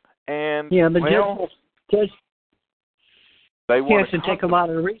 And, the judge they want to take a lot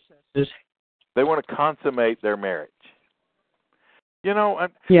of recesses. They want to consummate their marriage.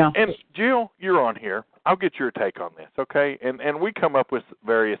 And Jill, you're on here. I'll get your take on this, okay? And we come up with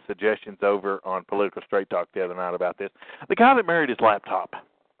various suggestions over on Political Straight Talk the other night about this. The guy that married his laptop,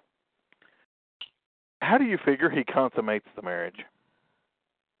 how do you figure he consummates the marriage?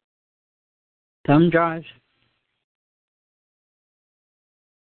 Thumb drives.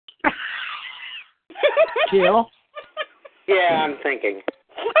 Jill? Yeah, I'm thinking.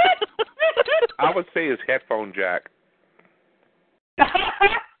 I would say his headphone jack.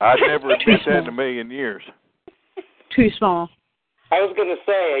 I'd never admit that in a million years. Too small. I was going to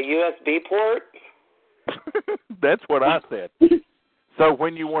say a USB port. That's what I said. So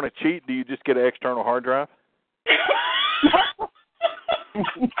when you want to cheat, do you just get an external hard drive?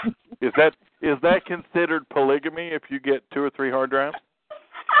 Is that considered polygamy if you get 2 or 3 hard drives?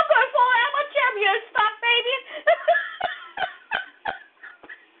 I'm going to fall out my chair. You stop, baby.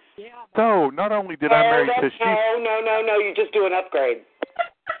 So, not only did I marry Tashika... No, you just do an upgrade.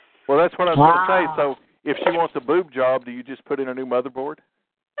 Well, that's what I was going to say. So, if she wants a boob job, do you just put in a new motherboard?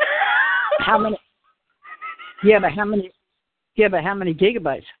 How many? Yeah, but how many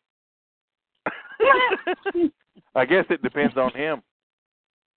gigabytes? I guess it depends on him.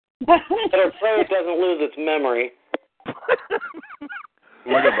 Better pray it doesn't lose its memory.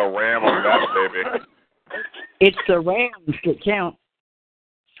 Look at the RAM on that baby. It's the RAMs that count.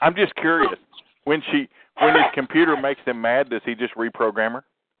 I'm just curious. When his computer makes him mad, does he just reprogram her?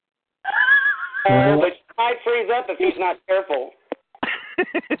 But she might freeze up if he's not careful.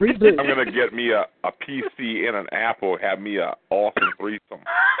 I'm going to get me a PC and an Apple, have me a awesome threesome.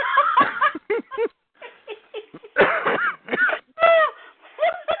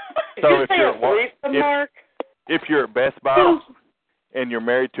 So if you're at Best Buy and you're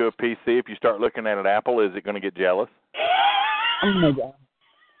married to a PC, if you start looking at an Apple, is it going to get jealous? Oh my God!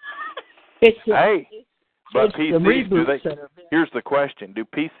 But PCs, here's the question. Do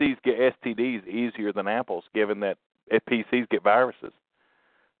PCs get STDs easier than Apples, given that PCs get viruses?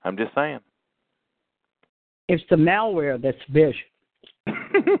 I'm just saying. It's the malware that's bitch.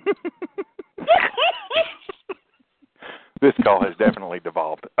 This call has definitely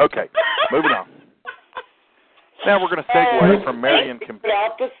devolved. Okay, moving on. Now we're going to segue from Marion Put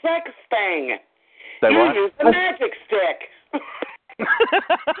out the sex thing. Say what? Use the magic stick.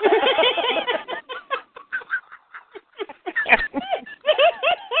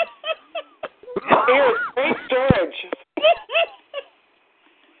 Here's great storage.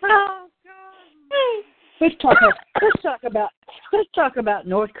 Oh God! Let's talk about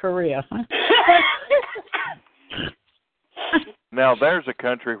North Korea. Now there's a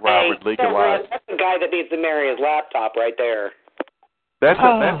country where I would legalize. That's the guy that needs to marry his laptop right there. That's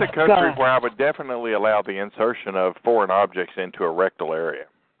a country where I would definitely allow the insertion of foreign objects into a rectal area.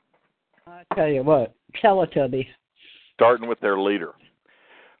 I tell you what, Teletubbies. Starting with their leader.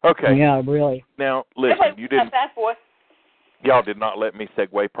 Okay. Yeah, really. Now listen, y'all did not let me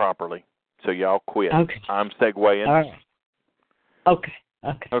segue properly, so y'all quit. Okay. I'm segueing. All right. Okay.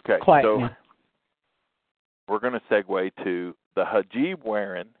 Okay. Quiet so now. we're going to segue to the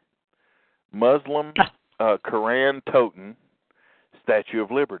hijab-wearing, Muslim, Quran-toting Statue of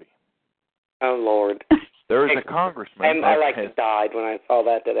Liberty. Oh, Lord. There is a congressman that died when I saw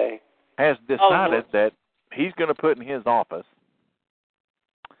that today. Has decided that he's going to put in his office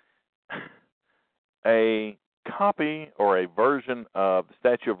a copy or a version of the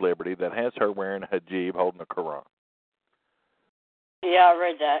Statue of Liberty that has her wearing a hijab holding a Quran. Yeah, I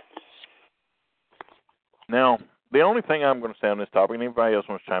read that. Now, the only thing I'm going to say on this topic, and anybody else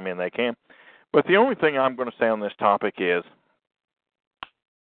wants to chime in, they can, but the only thing I'm going to say on this topic is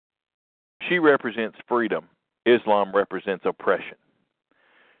she represents freedom. Islam represents oppression.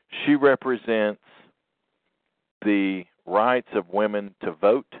 She represents the rights of women to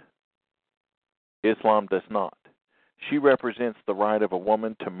vote. Islam does not. She represents the right of a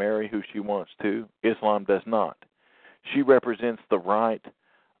woman to marry who she wants to. Islam does not. She represents the right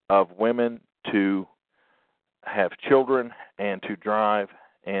of women to have children and to drive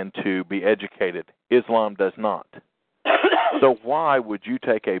and to be educated. Islam does not. So why would you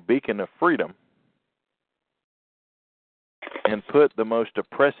take a beacon of freedom and put the most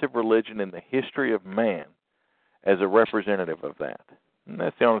oppressive religion in the history of man as a representative of that. And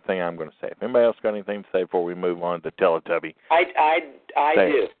that's the only thing I'm going to say. If anybody else got anything to say before we move on to Teletubby, I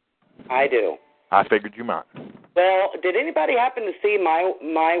do. I figured you might. Well, did anybody happen to see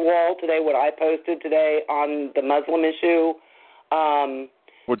my wall today? What I posted today on the Muslim issue?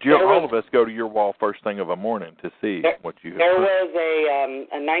 Well, Jill, all of us go to your wall first thing of a morning to see what you have. There was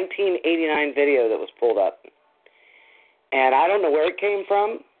a 1989 video that was pulled up, and I don't know where it came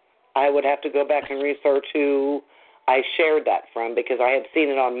from. I would have to go back and research who I shared that from, because I had seen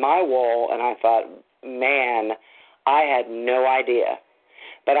it on my wall, and I thought, man, I had no idea.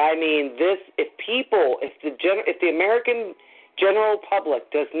 But I mean, if the American general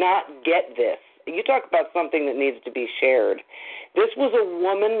public does not get this, you talk about something that needs to be shared. This was a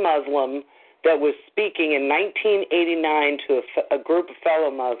woman Muslim that was speaking in 1989 to a group of fellow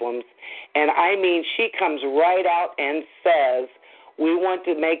Muslims, and I mean, she comes right out and says, we want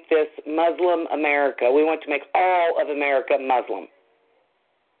to make this Muslim America. We want to make all of America Muslim.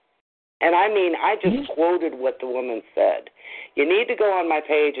 And I mean, I just quoted what the woman said. You need to go on my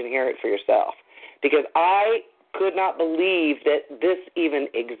page and hear it for yourself, because I could not believe that this even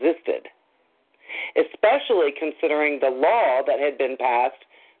existed, especially considering the law that had been passed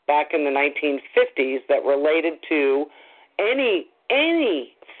back in the 1950s that related to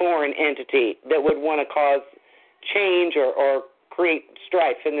any foreign entity that would want to cause change or create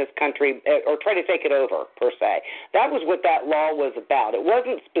strife in this country or try to take it over, per se. That was what that law was about. It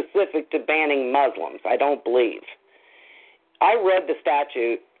wasn't specific to banning Muslims, I don't believe. I read the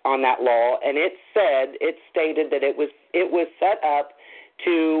statute on that law, and it stated that it was set up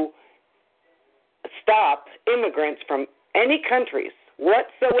to stop immigrants from any countries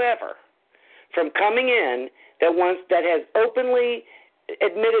whatsoever from coming in that has openly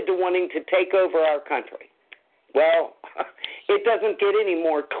admitted to wanting to take over our country. Well, it doesn't get any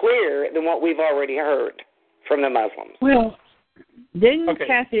more clear than what we've already heard from the Muslims. Well, didn't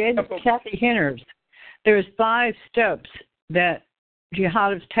Kathy Henners, there's 5 steps that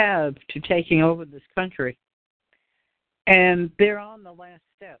jihadists have to taking over this country, and they're on the last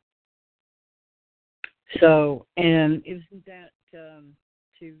step. So, and isn't that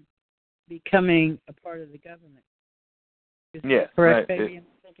to becoming a part of the government? Is that correct, baby?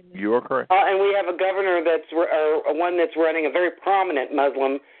 You are correct. And we have a governor one that's running, a very prominent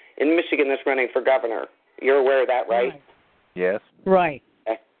Muslim in Michigan that's running for governor. You're aware of that, right? Yes. Right.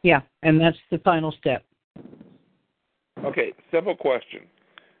 Okay. Yeah, and that's the final step. Okay, simple question.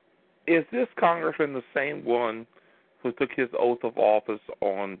 Is this congressman the same one who took his oath of office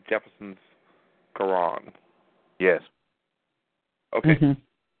on Jefferson's Quran? Yes. Okay. Mm-hmm.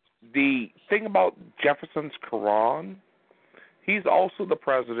 The thing about Jefferson's Quran, he's also the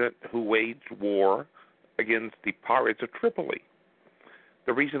president who waged war against the pirates of Tripoli.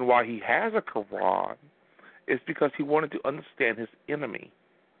 The reason why he has a Quran is because he wanted to understand his enemy.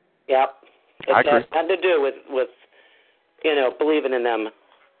 Yep. It has nothing to do with believing in them.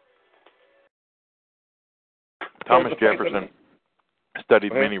 Thomas Jefferson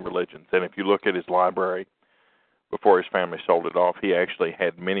studied many religions, and if you look at his library before his family sold it off, he actually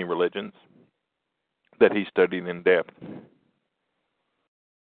had many religions that he studied in depth.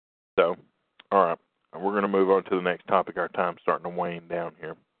 So, all right, we're going to move on to the next topic. Our time's starting to wane down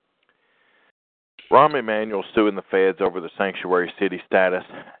here. Rahm Emanuel's suing the feds over the sanctuary city status,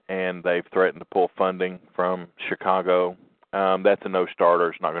 and they've threatened to pull funding from Chicago. That's a no-starter.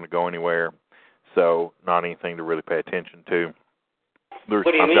 It's not going to go anywhere, so not anything to really pay attention to. What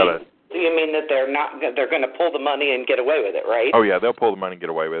do you mean? Do you mean that they're going to pull the money and get away with it, right? Oh yeah, they'll pull the money and get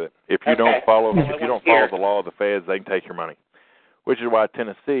away with it. If you don't follow the law of the feds, they can take your money. Which is why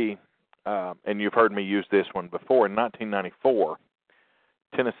Tennessee, and you've heard me use this one before, in 1994,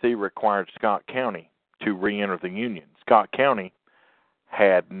 Tennessee required Scott County to re-enter the Union. Scott County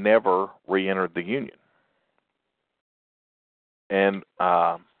had never re-entered the Union. And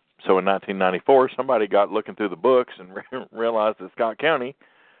so in 1994, somebody got looking through the books and realized that Scott County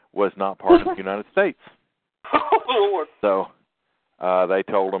was not part of the United States. So they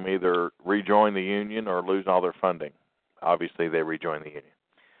told them either rejoin the Union or lose all their funding. Obviously, they rejoined the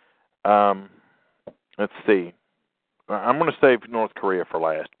Union. Let's see. I'm going to save North Korea for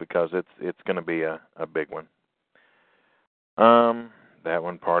last because it's going to be a big one. That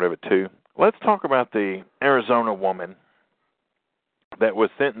one part of it too. Let's talk about the Arizona woman that was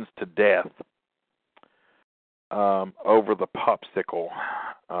sentenced to death over the popsicle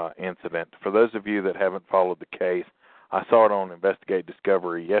incident. For those of you that haven't followed the case, I saw it on Investigate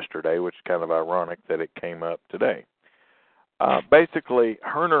Discovery yesterday, which is kind of ironic that it came up today. Basically,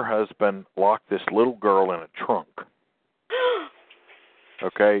 her and her husband locked this little girl in a trunk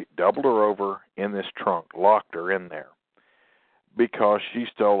okay, doubled her over in this trunk, locked her in there because she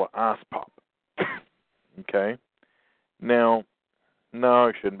stole an ice pop. Okay? Now, no,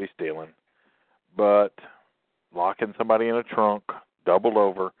 it shouldn't be stealing, but locking somebody in a trunk, doubled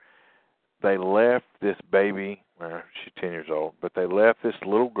over, they left this baby, she's 10 years old, but they left this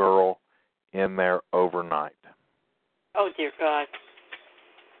little girl in there overnight. Oh, dear God.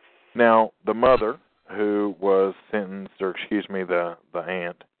 Now, the mother, who was sentenced, or excuse me, the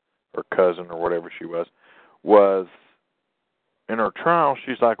aunt or cousin or whatever she was in her trial,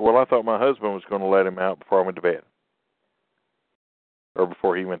 she's like, well, I thought my husband was going to let him out before I went to bed. Or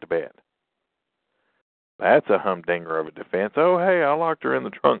before he went to bed. That's a humdinger of a defense. Oh, hey, I locked her in the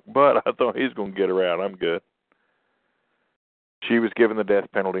trunk, but I thought he was going to get her out. I'm good. She was given the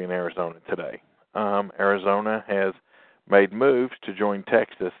death penalty in Arizona today. Arizona has made moves to join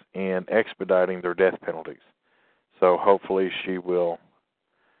Texas in expediting their death penalties. So hopefully she will.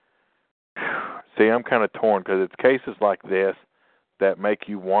 See, I'm kind of torn because it's cases like this that make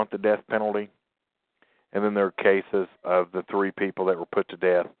you want the death penalty. And then there are cases of the 3 people that were put to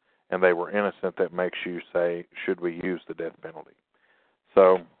death and they were innocent that makes you say, should we use the death penalty?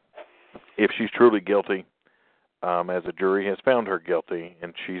 So if she's truly guilty, as a jury has found her guilty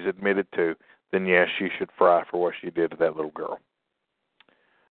and she's admitted to, then yes, she should fry for what she did to that little girl.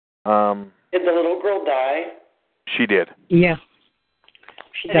 Did the little girl die? She did. Yeah.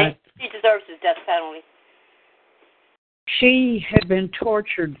 She died. She deserves his death penalty. She had been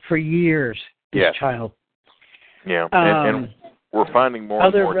tortured for years, this child. Yeah, and we're finding more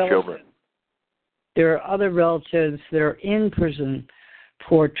and more children. There are other relatives that are in prison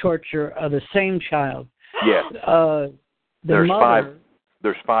for torture of the same child. Yes. There's mother, 5.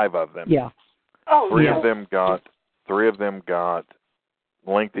 There's 5 of them. Yeah. Oh, Three of them got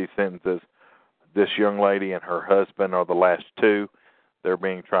lengthy sentences. This young lady and her husband are the last 2. They're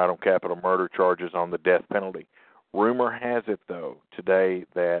being tried on capital murder charges on the death penalty. Rumor has it, though, today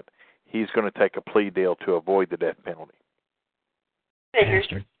that he's going to take a plea deal to avoid the death penalty.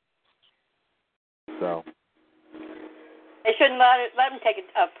 Bastard. So they shouldn't let him take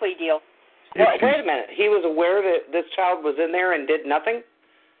a plea deal. Well, wait a minute. He was aware that this child was in there and did nothing?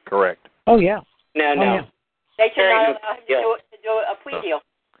 Correct. Oh, yeah. No. Yeah. They should not allow him to do a plea deal.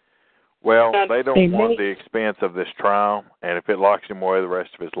 Well, they don't want the expense of this trial, and if it locks him away the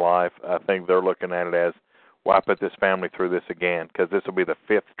rest of his life, I think they're looking at it as, why put this family through this again? Because this will be the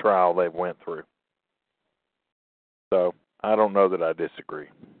 5th trial they've went through. So I don't know that I disagree,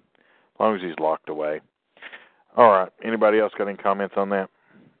 as long as he's locked away. All right. Anybody else got any comments on that?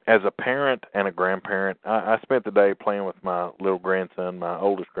 As a parent and a grandparent, I spent the day playing with my little grandson, my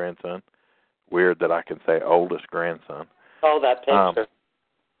oldest grandson. Weird that I can say oldest grandson. Oh, that picture.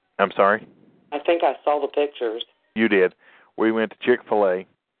 I'm sorry? I think I saw the pictures. You did. We went to Chick-fil-A,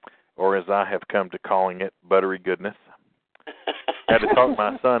 or as I have come to calling it, buttery goodness. Had to talk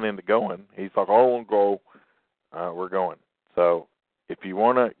my son into going. He's like, I want to go. We're going. So if you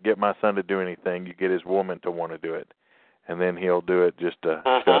want to get my son to do anything, you get his woman to want to do it. And then he'll do it just to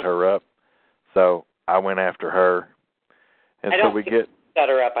shut her up. So I went after her. And so we get... shut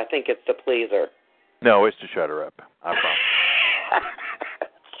her up. I think it's to please her. No, it's to shut her up. I promise.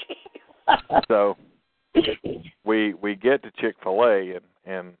 So we get to Chick-fil-A,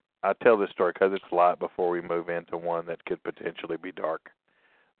 and I tell this story because it's light before we move into one that could potentially be dark.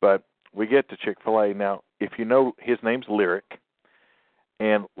 But we get to Chick-fil-A. Now, if you know, his name's Lyric,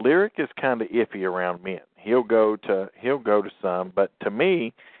 and Lyric is kind of iffy around men. He'll go to some, but to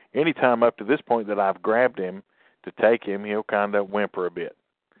me, anytime up to this point that I've grabbed him to take him, he'll kind of whimper a bit.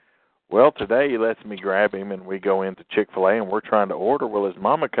 Well, today he lets me grab him, and we go into Chick-fil-A, and we're trying to order. Well, his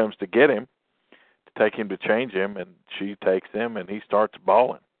mama comes to get him, to take him to change him, and she takes him, and he starts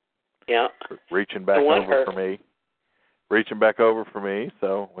bawling. Yeah. Reaching back over for me,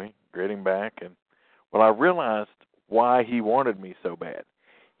 so we get him back. And well, I realized why he wanted me so bad.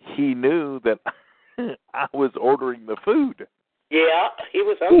 He knew that I was ordering the food. Yeah, he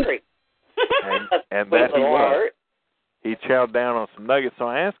was hungry. And that he was. He chowed down on some nuggets, so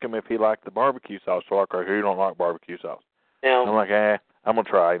I asked him if he liked the barbecue sauce. So like, you don't like barbecue sauce? No. I'm like, I'm going to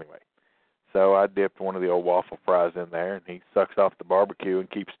try anyway. So I dipped one of the old waffle fries in there, and he sucks off the barbecue and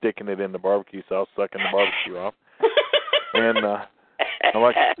keeps sticking it in the barbecue sauce, sucking the barbecue off. And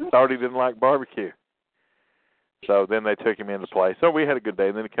I thought he didn't like barbecue. So then they took him into play. So we had a good day.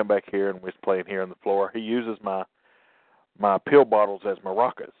 And then he come back here and was playing here on the floor. He uses my pill bottles as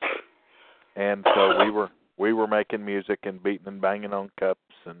maracas. And so we were making music and beating and banging on cups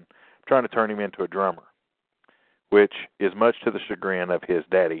and trying to turn him into a drummer, which is much to the chagrin of his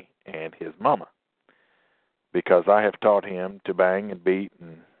daddy and his mama. because I have taught him to bang and beat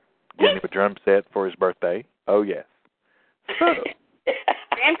and get him a drum set for his birthday. Oh, yes. So,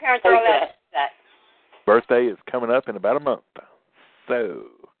 grandparents are allowed to do that. Birthday is coming up in about a month. So,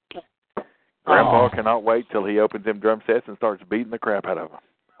 Grandpa cannot wait till he opens them drum sets and starts beating the crap out of them.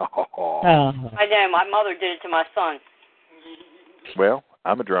 I know. My mother did it to my son. Well,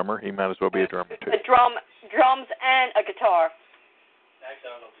 I'm a drummer. He might as well be a drummer, too. Drums and a guitar.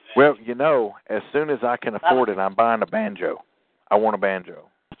 Well, you know, as soon as I can afford it, I'm buying a banjo. I want a banjo,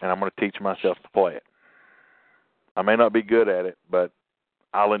 and I'm going to teach myself to play it. I may not be good at it, but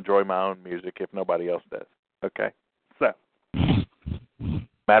I'll enjoy my own music if nobody else does. Okay? So,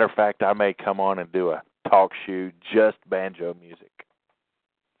 matter of fact, I may come on and do a talk show just banjo music.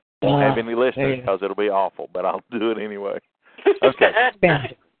 Won't have any listeners because it'll be awful, but I'll do it anyway. Okay.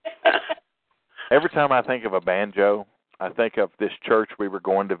 Every time I think of a banjo, I think of this church we were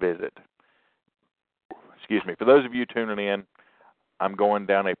going to visit. Excuse me. For those of you tuning in, I'm going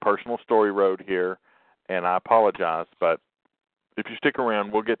down a personal story road here, and I apologize, but if you stick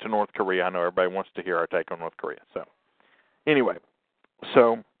around, we'll get to North Korea. I know everybody wants to hear our take on North Korea. So, anyway,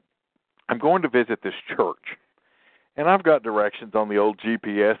 I'm going to visit this church, and I've got directions on the old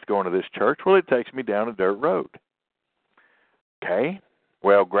GPS going to this church. Well, it takes me down a dirt road. Okay,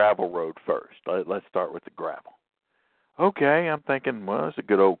 well, gravel road first. Let's start with the gravel. Okay, I'm thinking, well, it's a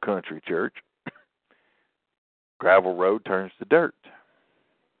good old country church. Gravel road turns to dirt.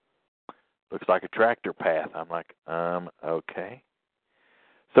 Looks like a tractor path. I'm like, okay.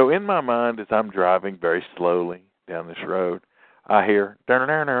 So in my mind, as I'm driving very slowly down this road, I hear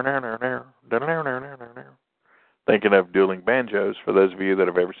thinking of dueling banjos for those of you that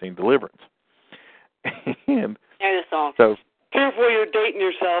have ever seen Deliverance. And there's a song. So careful, you're dating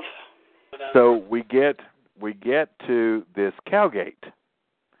yourself. So we get to this cow gate.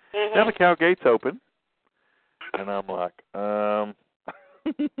 Mm-hmm. Now the cow gate's open, and I'm like,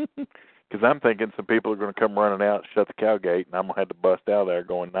 because I'm thinking some people are going to come running out, shut the cow gate, and I'm going to have to bust out there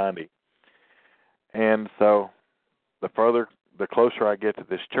going 90. And so the closer I get to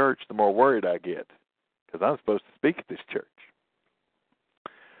this church, the more worried I get, because I'm supposed to speak at this church.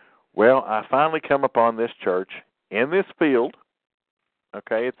 Well, I finally come upon this church in this field.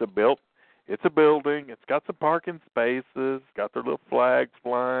 Okay, it's a building. It's got some parking spaces. Got their little flags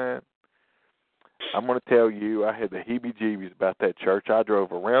flying. I'm going to tell you, I had the heebie-jeebies about that church. I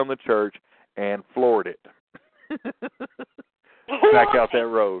drove around the church and floored it. Back out that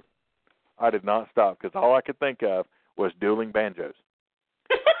road. I did not stop because all I could think of was dueling banjos.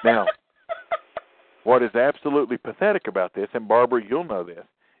 Now, what is absolutely pathetic about this, and Barbara, you'll know this,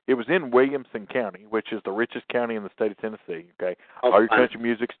 it was in Williamson County, which is the richest county in the state of Tennessee. Okay, all your country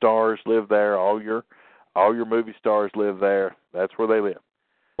music stars live there. All your movie stars live there. That's where they live.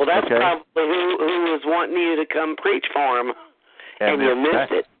 Well, that's probably who was wanting you to come preach for him, and you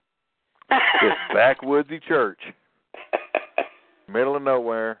missed it. This backwoodsy church, middle of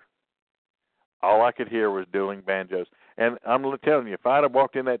nowhere. All I could hear was dueling banjos, and I'm telling you, if I'd have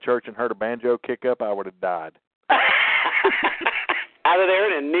walked in that church and heard a banjo kick up, I would have died. Out of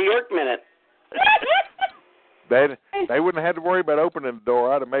there in a New York minute. They wouldn't have had to worry about opening the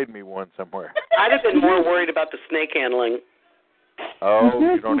door. I'd have made me one somewhere. I'd have been more worried about the snake handling. Oh,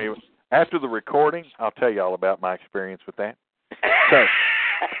 you don't even. After the recording, I'll tell you all about my experience with that. So,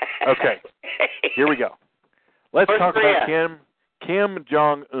 okay, here we go. Let's talk about Kim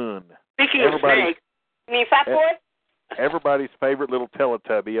Jong-un. Speaking of snakes, you mean Fat Boy? Everybody's favorite little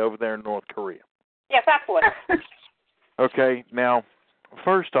Teletubby over there in North Korea. Yeah, Fat Boy. Okay, now,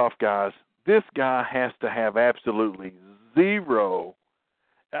 first off, guys, this guy has to have absolutely zero.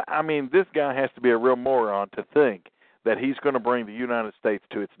 I mean, this guy has to be a real moron to think that he's going to bring the United States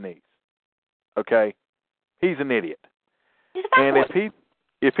to its knees. Okay? He's an idiot. And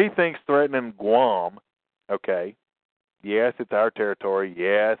if he thinks threatening Guam, okay, yes, it's our territory.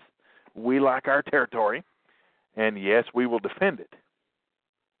 Yes, we like our territory. And yes, we will defend it.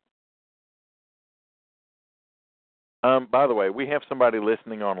 By the way, we have somebody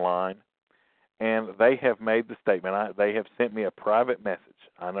listening online, and they have made the statement. They have sent me a private message.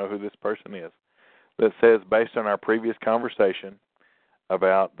 I know who this person is. That says, based on our previous conversation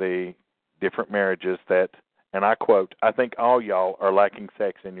about the different marriages that, and I quote, I think all y'all are lacking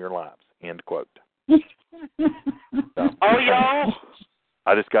sex in your lives, end quote. All y'all?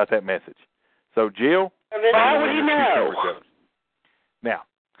 I just got that message. So, Jill, how would you know? Now,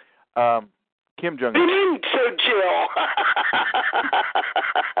 Kim Jong-un. You mean so, Jill?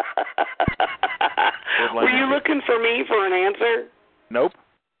 Were you looking for me for an answer? Nope.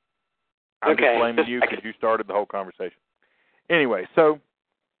 I'm just blaming you because you started the whole conversation. Anyway, so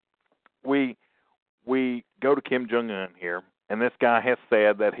we we go to Kim Jong-un here, and this guy has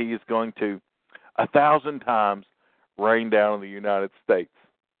said that he is going to 1,000 times rain down on the United States.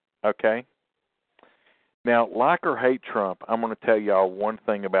 Okay? Now, like or hate Trump, I'm going to tell y'all one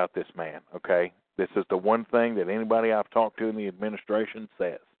thing about this man, okay? This is the one thing that anybody I've talked to in the administration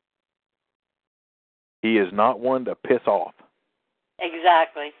says. He is not one to piss off.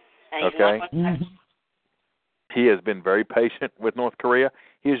 Exactly. And okay? He has been very patient with North Korea.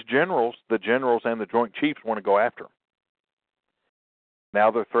 His generals, the generals and the Joint Chiefs, want to go after him.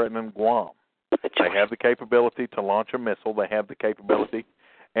 Now they're threatening Guam. They have the capability to launch a missile. They have the capability.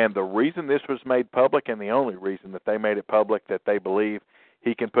 And the reason this was made public, and the only reason that they made it public, that they believe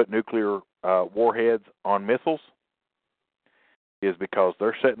he can put nuclear warheads on missiles, is because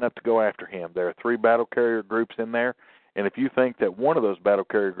they're setting up to go after him. There are 3 battle carrier groups in there, and if you think that one of those battle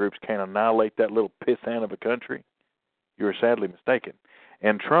carrier groups can annihilate that little pissant of a country, you're sadly mistaken.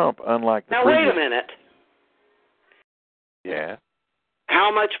 And Trump, unlike the wait a minute. Yeah.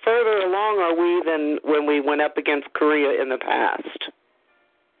 How much further along are we than when we went up against Korea in the past?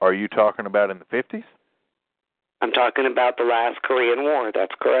 Are you talking about in the 50s? I'm talking about the last Korean War.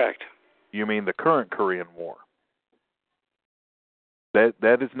 That's correct. You mean the current Korean War? That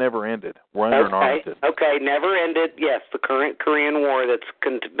has never ended. We're under an armistice. Okay, never ended. Yes, the current Korean War that's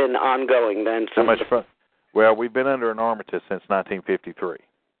been ongoing then. How much fun? Well, we've been under an armistice since 1953.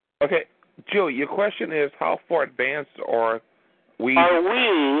 Okay, Joe, your question is how far advanced are we?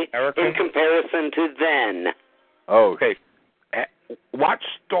 In comparison to then? Oh, okay. Watch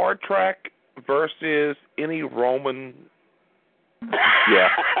Star Trek versus any Roman. Yeah,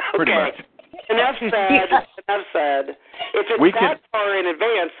 pretty much. Enough said. If it's that far in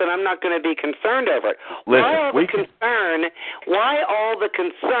advance, then I'm not going to be concerned over it. Why all the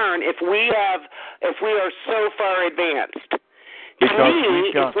concern if we are so far advanced? To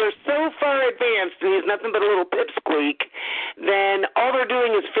me, if we're so far advanced and he's nothing but a little pipsqueak, then all they're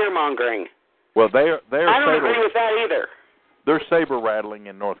doing is fear-mongering. Well, I don't agree with that either. They're saber-rattling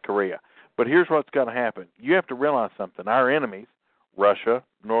in North Korea. But here's what's going to happen. You have to realize something. Our enemies, Russia,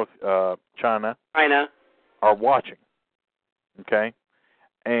 China, are watching. Okay?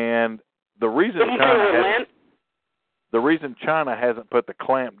 And the reason China hasn't put the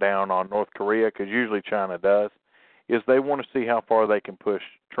clamp down on North Korea, because usually China does, is they want to see how far they can push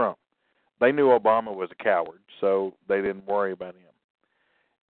Trump. They knew Obama was a coward, so they didn't worry about him.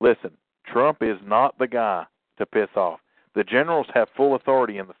 Listen, Trump is not the guy to piss off. The generals have full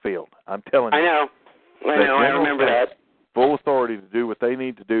authority in the field. I'm telling you. I know. I remember that. Full authority to do what they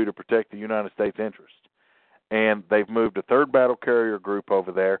need to do to protect the United States interests. And they've moved a 3rd battle carrier group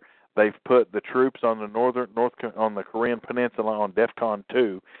over there. They've put the troops on the Korean Peninsula on DEFCON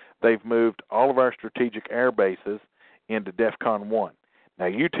 2. They've moved all of our strategic air bases into DEFCON 1. Now,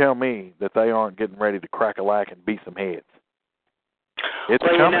 you tell me that they aren't getting ready to crack a lack and beat some heads. It's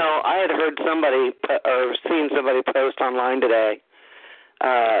coming. I had heard somebody or seen somebody post online today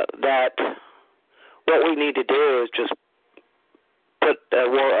that what we need to do is just put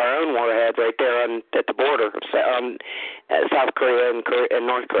our own warheads right there at the border of South Korea and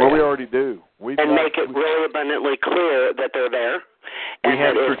North Korea. Well, we already do. Make it really abundantly clear that they're there. And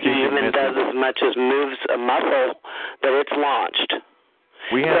that if he even does as much as moves a muscle, that it's launched.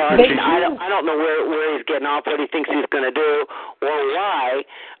 I don't know where he's getting off, what he thinks he's going to do, or why.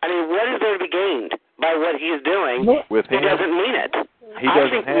 I mean, what is there to be gained by what he's doing? He doesn't mean it. I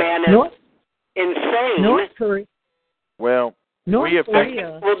think the man is insane. North Korea. Well, North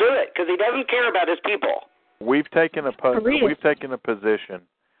Korea will do it because he doesn't care about his people. We've taken a position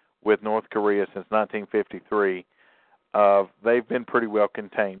with North Korea since 1953. They've been pretty well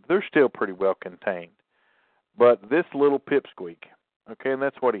contained. They're still pretty well contained. But this little pipsqueak, okay, and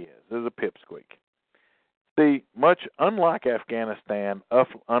that's what he is. There's a pipsqueak. See, much unlike Afghanistan,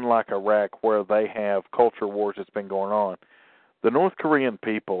 unlike Iraq, where they have culture wars that's been going on, the North Korean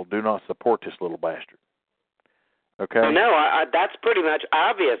people do not support this little bastard. Okay? Well, no, that's pretty much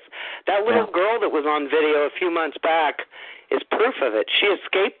obvious. That little girl that was on video a few months back is proof of it. She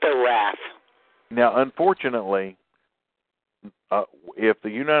escaped their wrath. Now, unfortunately, if the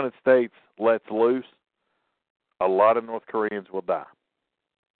United States lets loose, a lot of North Koreans will die.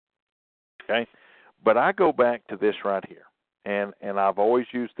 Okay? But I go back to this right here, and I've always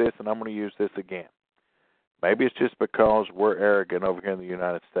used this, and I'm going to use this again. Maybe it's just because we're arrogant over here in the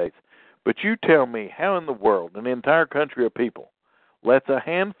United States. But you tell me how in the world an entire country of people lets a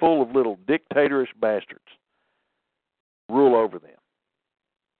handful of little dictatorish bastards rule over them.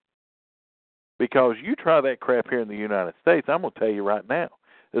 Because you try that crap here in the United States, I'm going to tell you right now.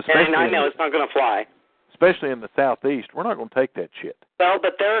 And I know it's not going to fly. especially in the Southeast, we're not going to take that shit. Well,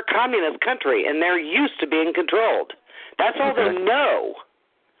 but they're a communist country, and they're used to being controlled. That's all they know.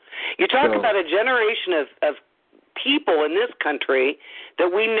 You talk about a generation of people in this country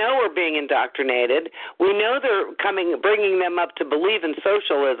that we know are being indoctrinated. We know they're bringing them up to believe in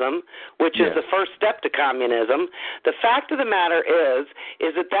socialism, which is the first step to communism. The fact of the matter is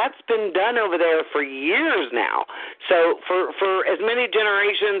that that's been done over there for years now. So for as many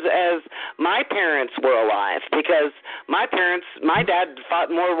generations as my parents were alive, because my dad fought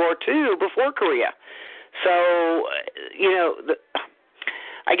in World War II before Korea. So,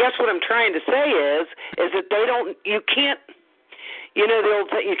 I guess what I'm trying to say is that you can't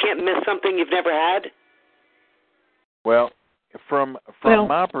miss something you've never had. Well, from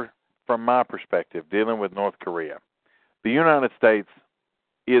my perspective, dealing with North Korea, the United States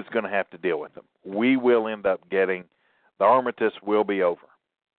is going to have to deal with them. We will end up the armistice will be over.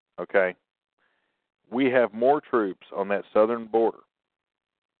 Okay? We have more troops on that southern border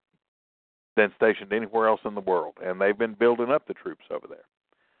than stationed anywhere else in the world, and they've been building up the troops over there.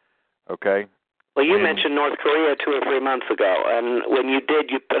 Okay. Well, you mentioned North Korea 2 or 3 months ago, and when you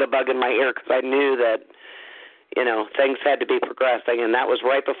did, you put a bug in my ear because I knew that, things had to be progressing, and that was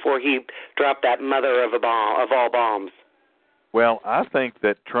right before he dropped that mother of all bombs. Well, I think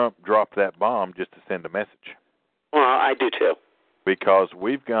that Trump dropped that bomb just to send a message. Well, I do too. Because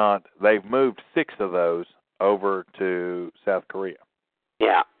they've moved 6 of those over to South Korea.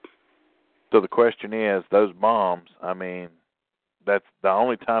 Yeah. So the question is, those bombs, that's the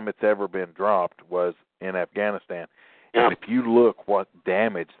only time it's ever been dropped was in Afghanistan. Yeah. And if you look what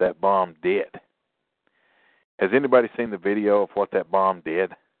damage that bomb did. Has anybody seen the video of what that bomb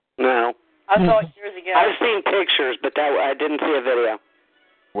did? No. I saw it years ago. I've seen pictures, but I didn't see a video.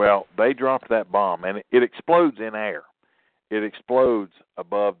 Well, they dropped that bomb, and it explodes in air. It explodes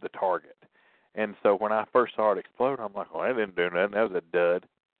above the target. And so when I first saw it explode, I'm like, that didn't do nothing. That was a dud.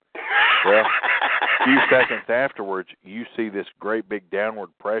 Well, a few seconds afterwards, you see this great big downward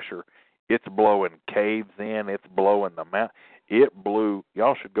pressure. It's blowing caves in. It's blowing the mountain. It blew.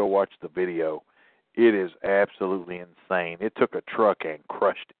 Y'all should go watch the video. It is absolutely insane. It took a truck and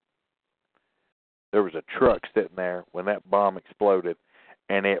crushed it. There was a truck sitting there when that bomb exploded,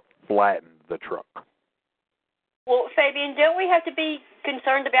 and it flattened the truck. Well, Fabian, don't we have to be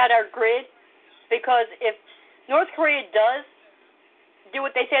concerned about our grid? Because if North Korea does do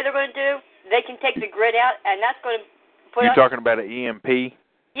what they say they're going to do, they can take the grid out, and that's going to put You're talking about an EMP?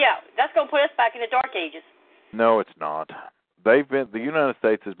 Yeah, that's going to put us back in the dark ages. No, it's not. The United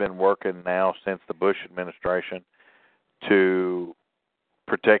States has been working now since the Bush administration to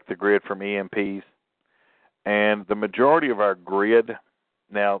protect the grid from EMPs. And the majority of our grid,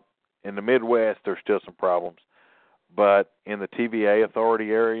 now in the Midwest, there's still some problems, but in the TVA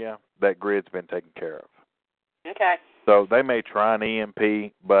authority area, that grid's been taken care of. Okay. So they may try an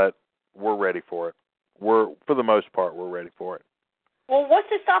EMP, but we're ready for it. For the most part, we're ready for it. Well, what's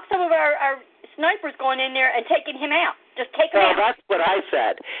to stop some of our snipers going in there and taking him out? Just take him out. That's what I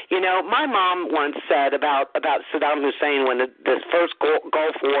said. My mom once said about Saddam Hussein when this first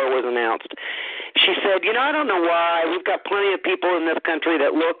Gulf War was announced. She said, I don't know why. We've got plenty of people in this country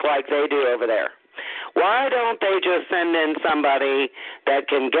that look like they do over there. Why don't they just send in somebody that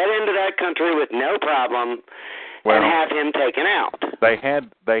can get into that country with no problem and have him taken out? They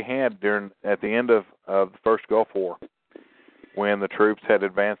had at the end of the first Gulf War, when the troops had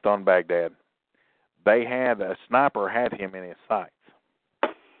advanced on Baghdad, they had a sniper had him in his sights.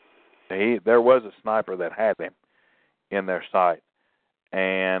 There was a sniper that had him in their sight,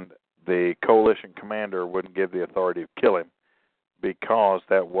 and the coalition commander wouldn't give the authority to kill him because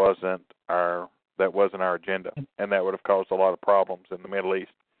that wasn't our agenda, and that would have caused a lot of problems in the Middle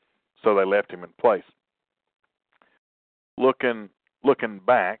East. So they left him in place. Looking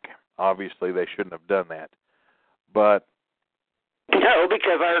back, obviously they shouldn't have done that, but no,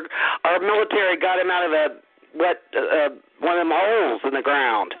 because our military got him out of one of them holes in the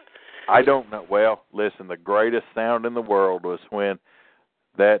ground. I don't know. Well, listen, the greatest sound in the world was when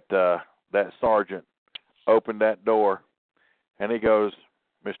that sergeant opened that door, and he goes,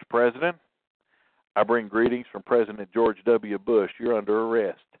 "Mr. President, I bring greetings from President George W. Bush. You're under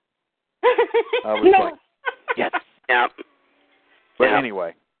arrest." I was like, yes. Yeah. But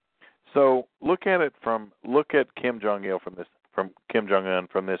anyway, so look at Kim Jong-il Kim Jong-un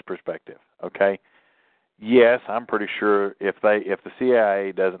from this perspective. Okay. Yes, I'm pretty sure if the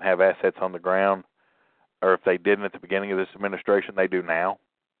CIA doesn't have assets on the ground, or if they didn't at the beginning of this administration, they do now.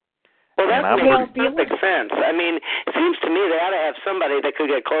 Well, that makes perfect sense. I mean, it seems to me they ought to have somebody that could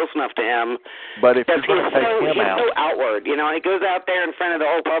get close enough to him. But if you're going to take him out, he's so outward. You know, he goes out there in front of the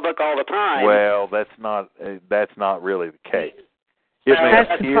whole public all the time. Well, that's not really the case.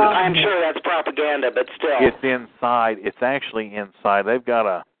 I'm sure that's propaganda, but still. It's inside. It's actually inside. They've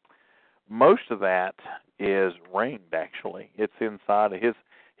got most of that is ringed, actually. It's inside of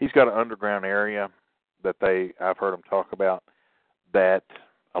he's got an underground area that I've heard him talk about, that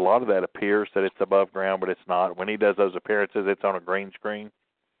a lot of that appears that it's above ground, but it's not. When he does those appearances, it's on a green screen.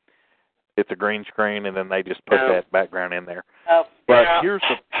 It's a green screen, and then they just put that background in there. Oh, but here's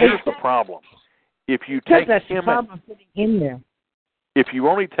the problem. If you take him out, in there. if you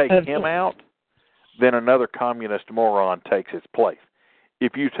only take him out, then another communist moron takes his place.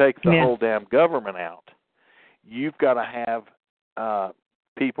 If you take the whole damn government out, you've got to have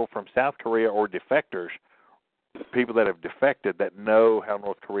people from South Korea or defectors, people that have defected that know how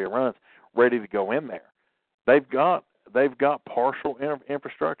North Korea runs, ready to go in there. They've got partial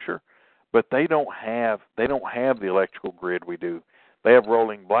infrastructure, but they don't have the electrical grid we do. They have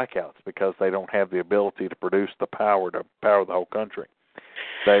rolling blackouts because they don't have the ability to produce the power to power the whole country.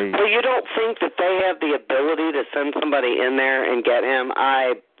 So you don't think that they have the ability to send somebody in there and get him?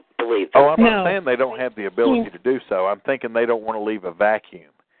 I believe that. Oh, I'm not saying they don't have the ability to do so. I'm thinking they don't want to leave a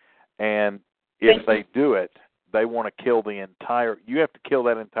vacuum. And if they do it, they want to kill you have to kill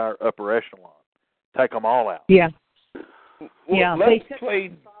that entire upper echelon. Take them all out. Yeah. Well, let's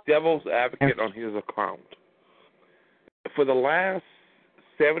play devil's advocate on his account. For the last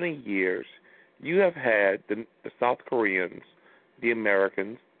 70 years, you have had the South Koreans, the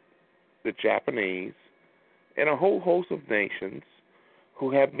Americans, the Japanese, and a whole host of nations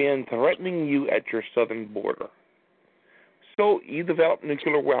who have been threatening you at your southern border. So you develop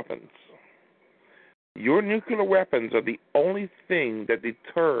nuclear weapons. Your nuclear weapons are the only thing that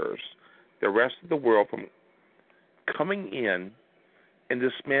deters the rest of the world from coming in and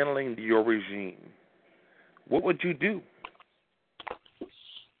dismantling your regime. What would you do?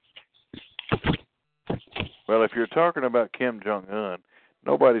 Well, if you're talking about Kim Jong-un,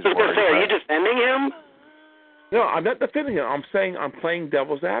 nobody's worried about. Are you defending him? No, I'm not defending him. I'm saying I'm playing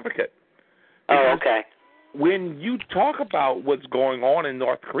devil's advocate. Oh, okay. When you talk about what's going on in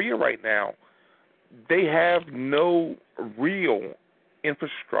North Korea right now, they have no real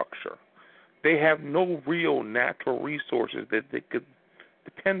infrastructure. They have no real natural resources that they could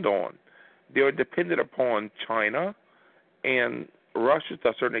depend on. They're dependent upon China and Russia to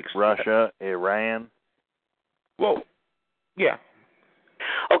a certain extent. Russia, Iran. Well, yeah.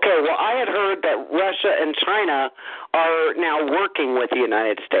 Okay, well, I had heard that Russia and China are now working with the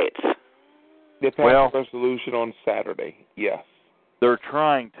United States. They passed a resolution on Saturday, yes. They're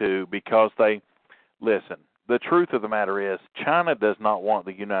trying to because listen, the truth of the matter is China does not want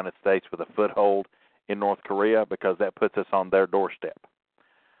the United States with a foothold in North Korea because that puts us on their doorstep.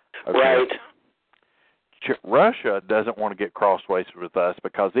 Okay? Right. Russia doesn't want to get crossways with us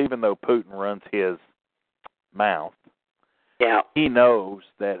because even though Putin runs his mouth, he knows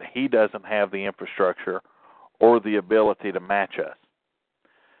that he doesn't have the infrastructure or the ability to match us.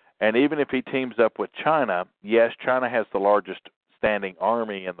 And even if he teams up with China, yes, China has the largest standing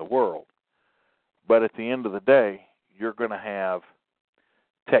army in the world. But at the end of the day, you're going to have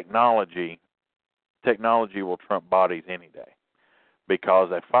technology. Technology will trump bodies any day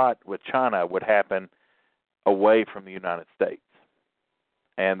because a fight with China would happen away from the United States.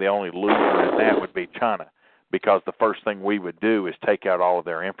 And the only loser in that would be China because the first thing we would do is take out all of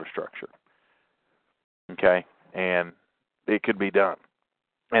their infrastructure. Okay? And it could be done.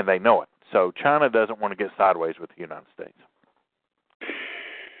 And they know it. So China doesn't want to get sideways with the United States.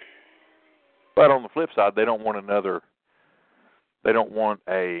 But on the flip side, they don't want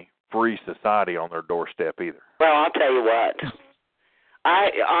a free society on their doorstep either. Well, I'll tell you what. I,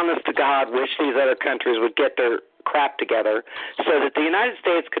 honest to God, wish these other countries would get their crap together so that the United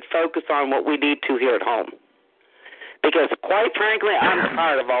States could focus on what we need to here at home. Because, quite frankly, I'm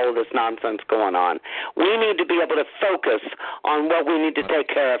tired of all of this nonsense going on. We need to be able to focus on what we need to take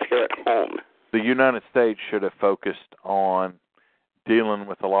care of here at home. The United States should have focused on dealing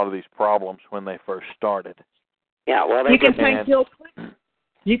with a lot of these problems when they first started. Yeah, well, you can thank Bill Clinton.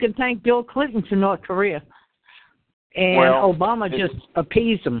 You can thank Bill Clinton for North Korea, and Obama just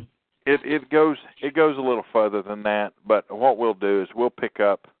appeased them. It goes a little further than that. But what we'll do is we'll pick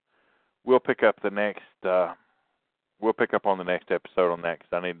up the next. We'll pick up on the next episode on that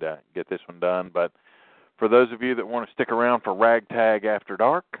because I need to get this one done. But for those of you that want to stick around for RagTag After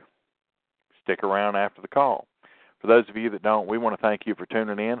Dark, stick around after the call. For those of you that don't, we want to thank you for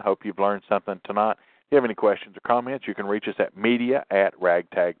tuning in. Hope you've learned something tonight. you have any questions or comments, you can reach us at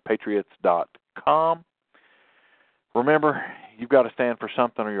media@ragtagpatriots.com. Remember, you've got to stand for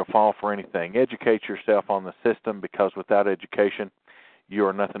something or you'll fall for anything. Educate yourself on the system, because without education, you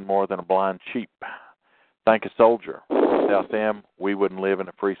are nothing more than a blind sheep. Thank a soldier. Without them, we wouldn't live in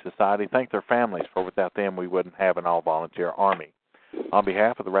a free society. Thank their families, for without them, we wouldn't have an all-volunteer army. On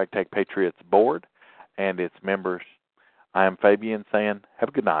behalf of the RagTag Patriots Board and its members, I am Fabian saying, have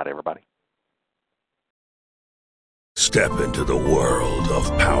a good night, everybody. Step into the world of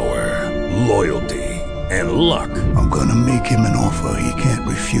power, loyalty, and luck. I'm going to make him an offer he can't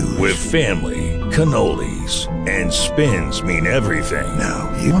refuse. With family, cannolis, and spins mean everything.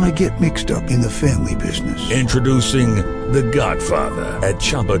 Now, you want to get mixed up in the family business. Introducing The Godfather at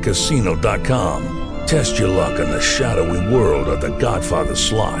ChumbaCasino.com. Test your luck in the shadowy world of The Godfather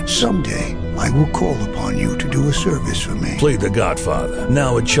slot. Someday, I will call upon you to do a service for me. Play The Godfather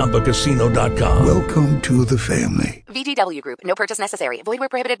now at ChumbaCasino.com. Welcome to the family. VGW Group. No purchase necessary. Void where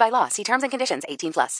prohibited by law. See terms and conditions. 18+.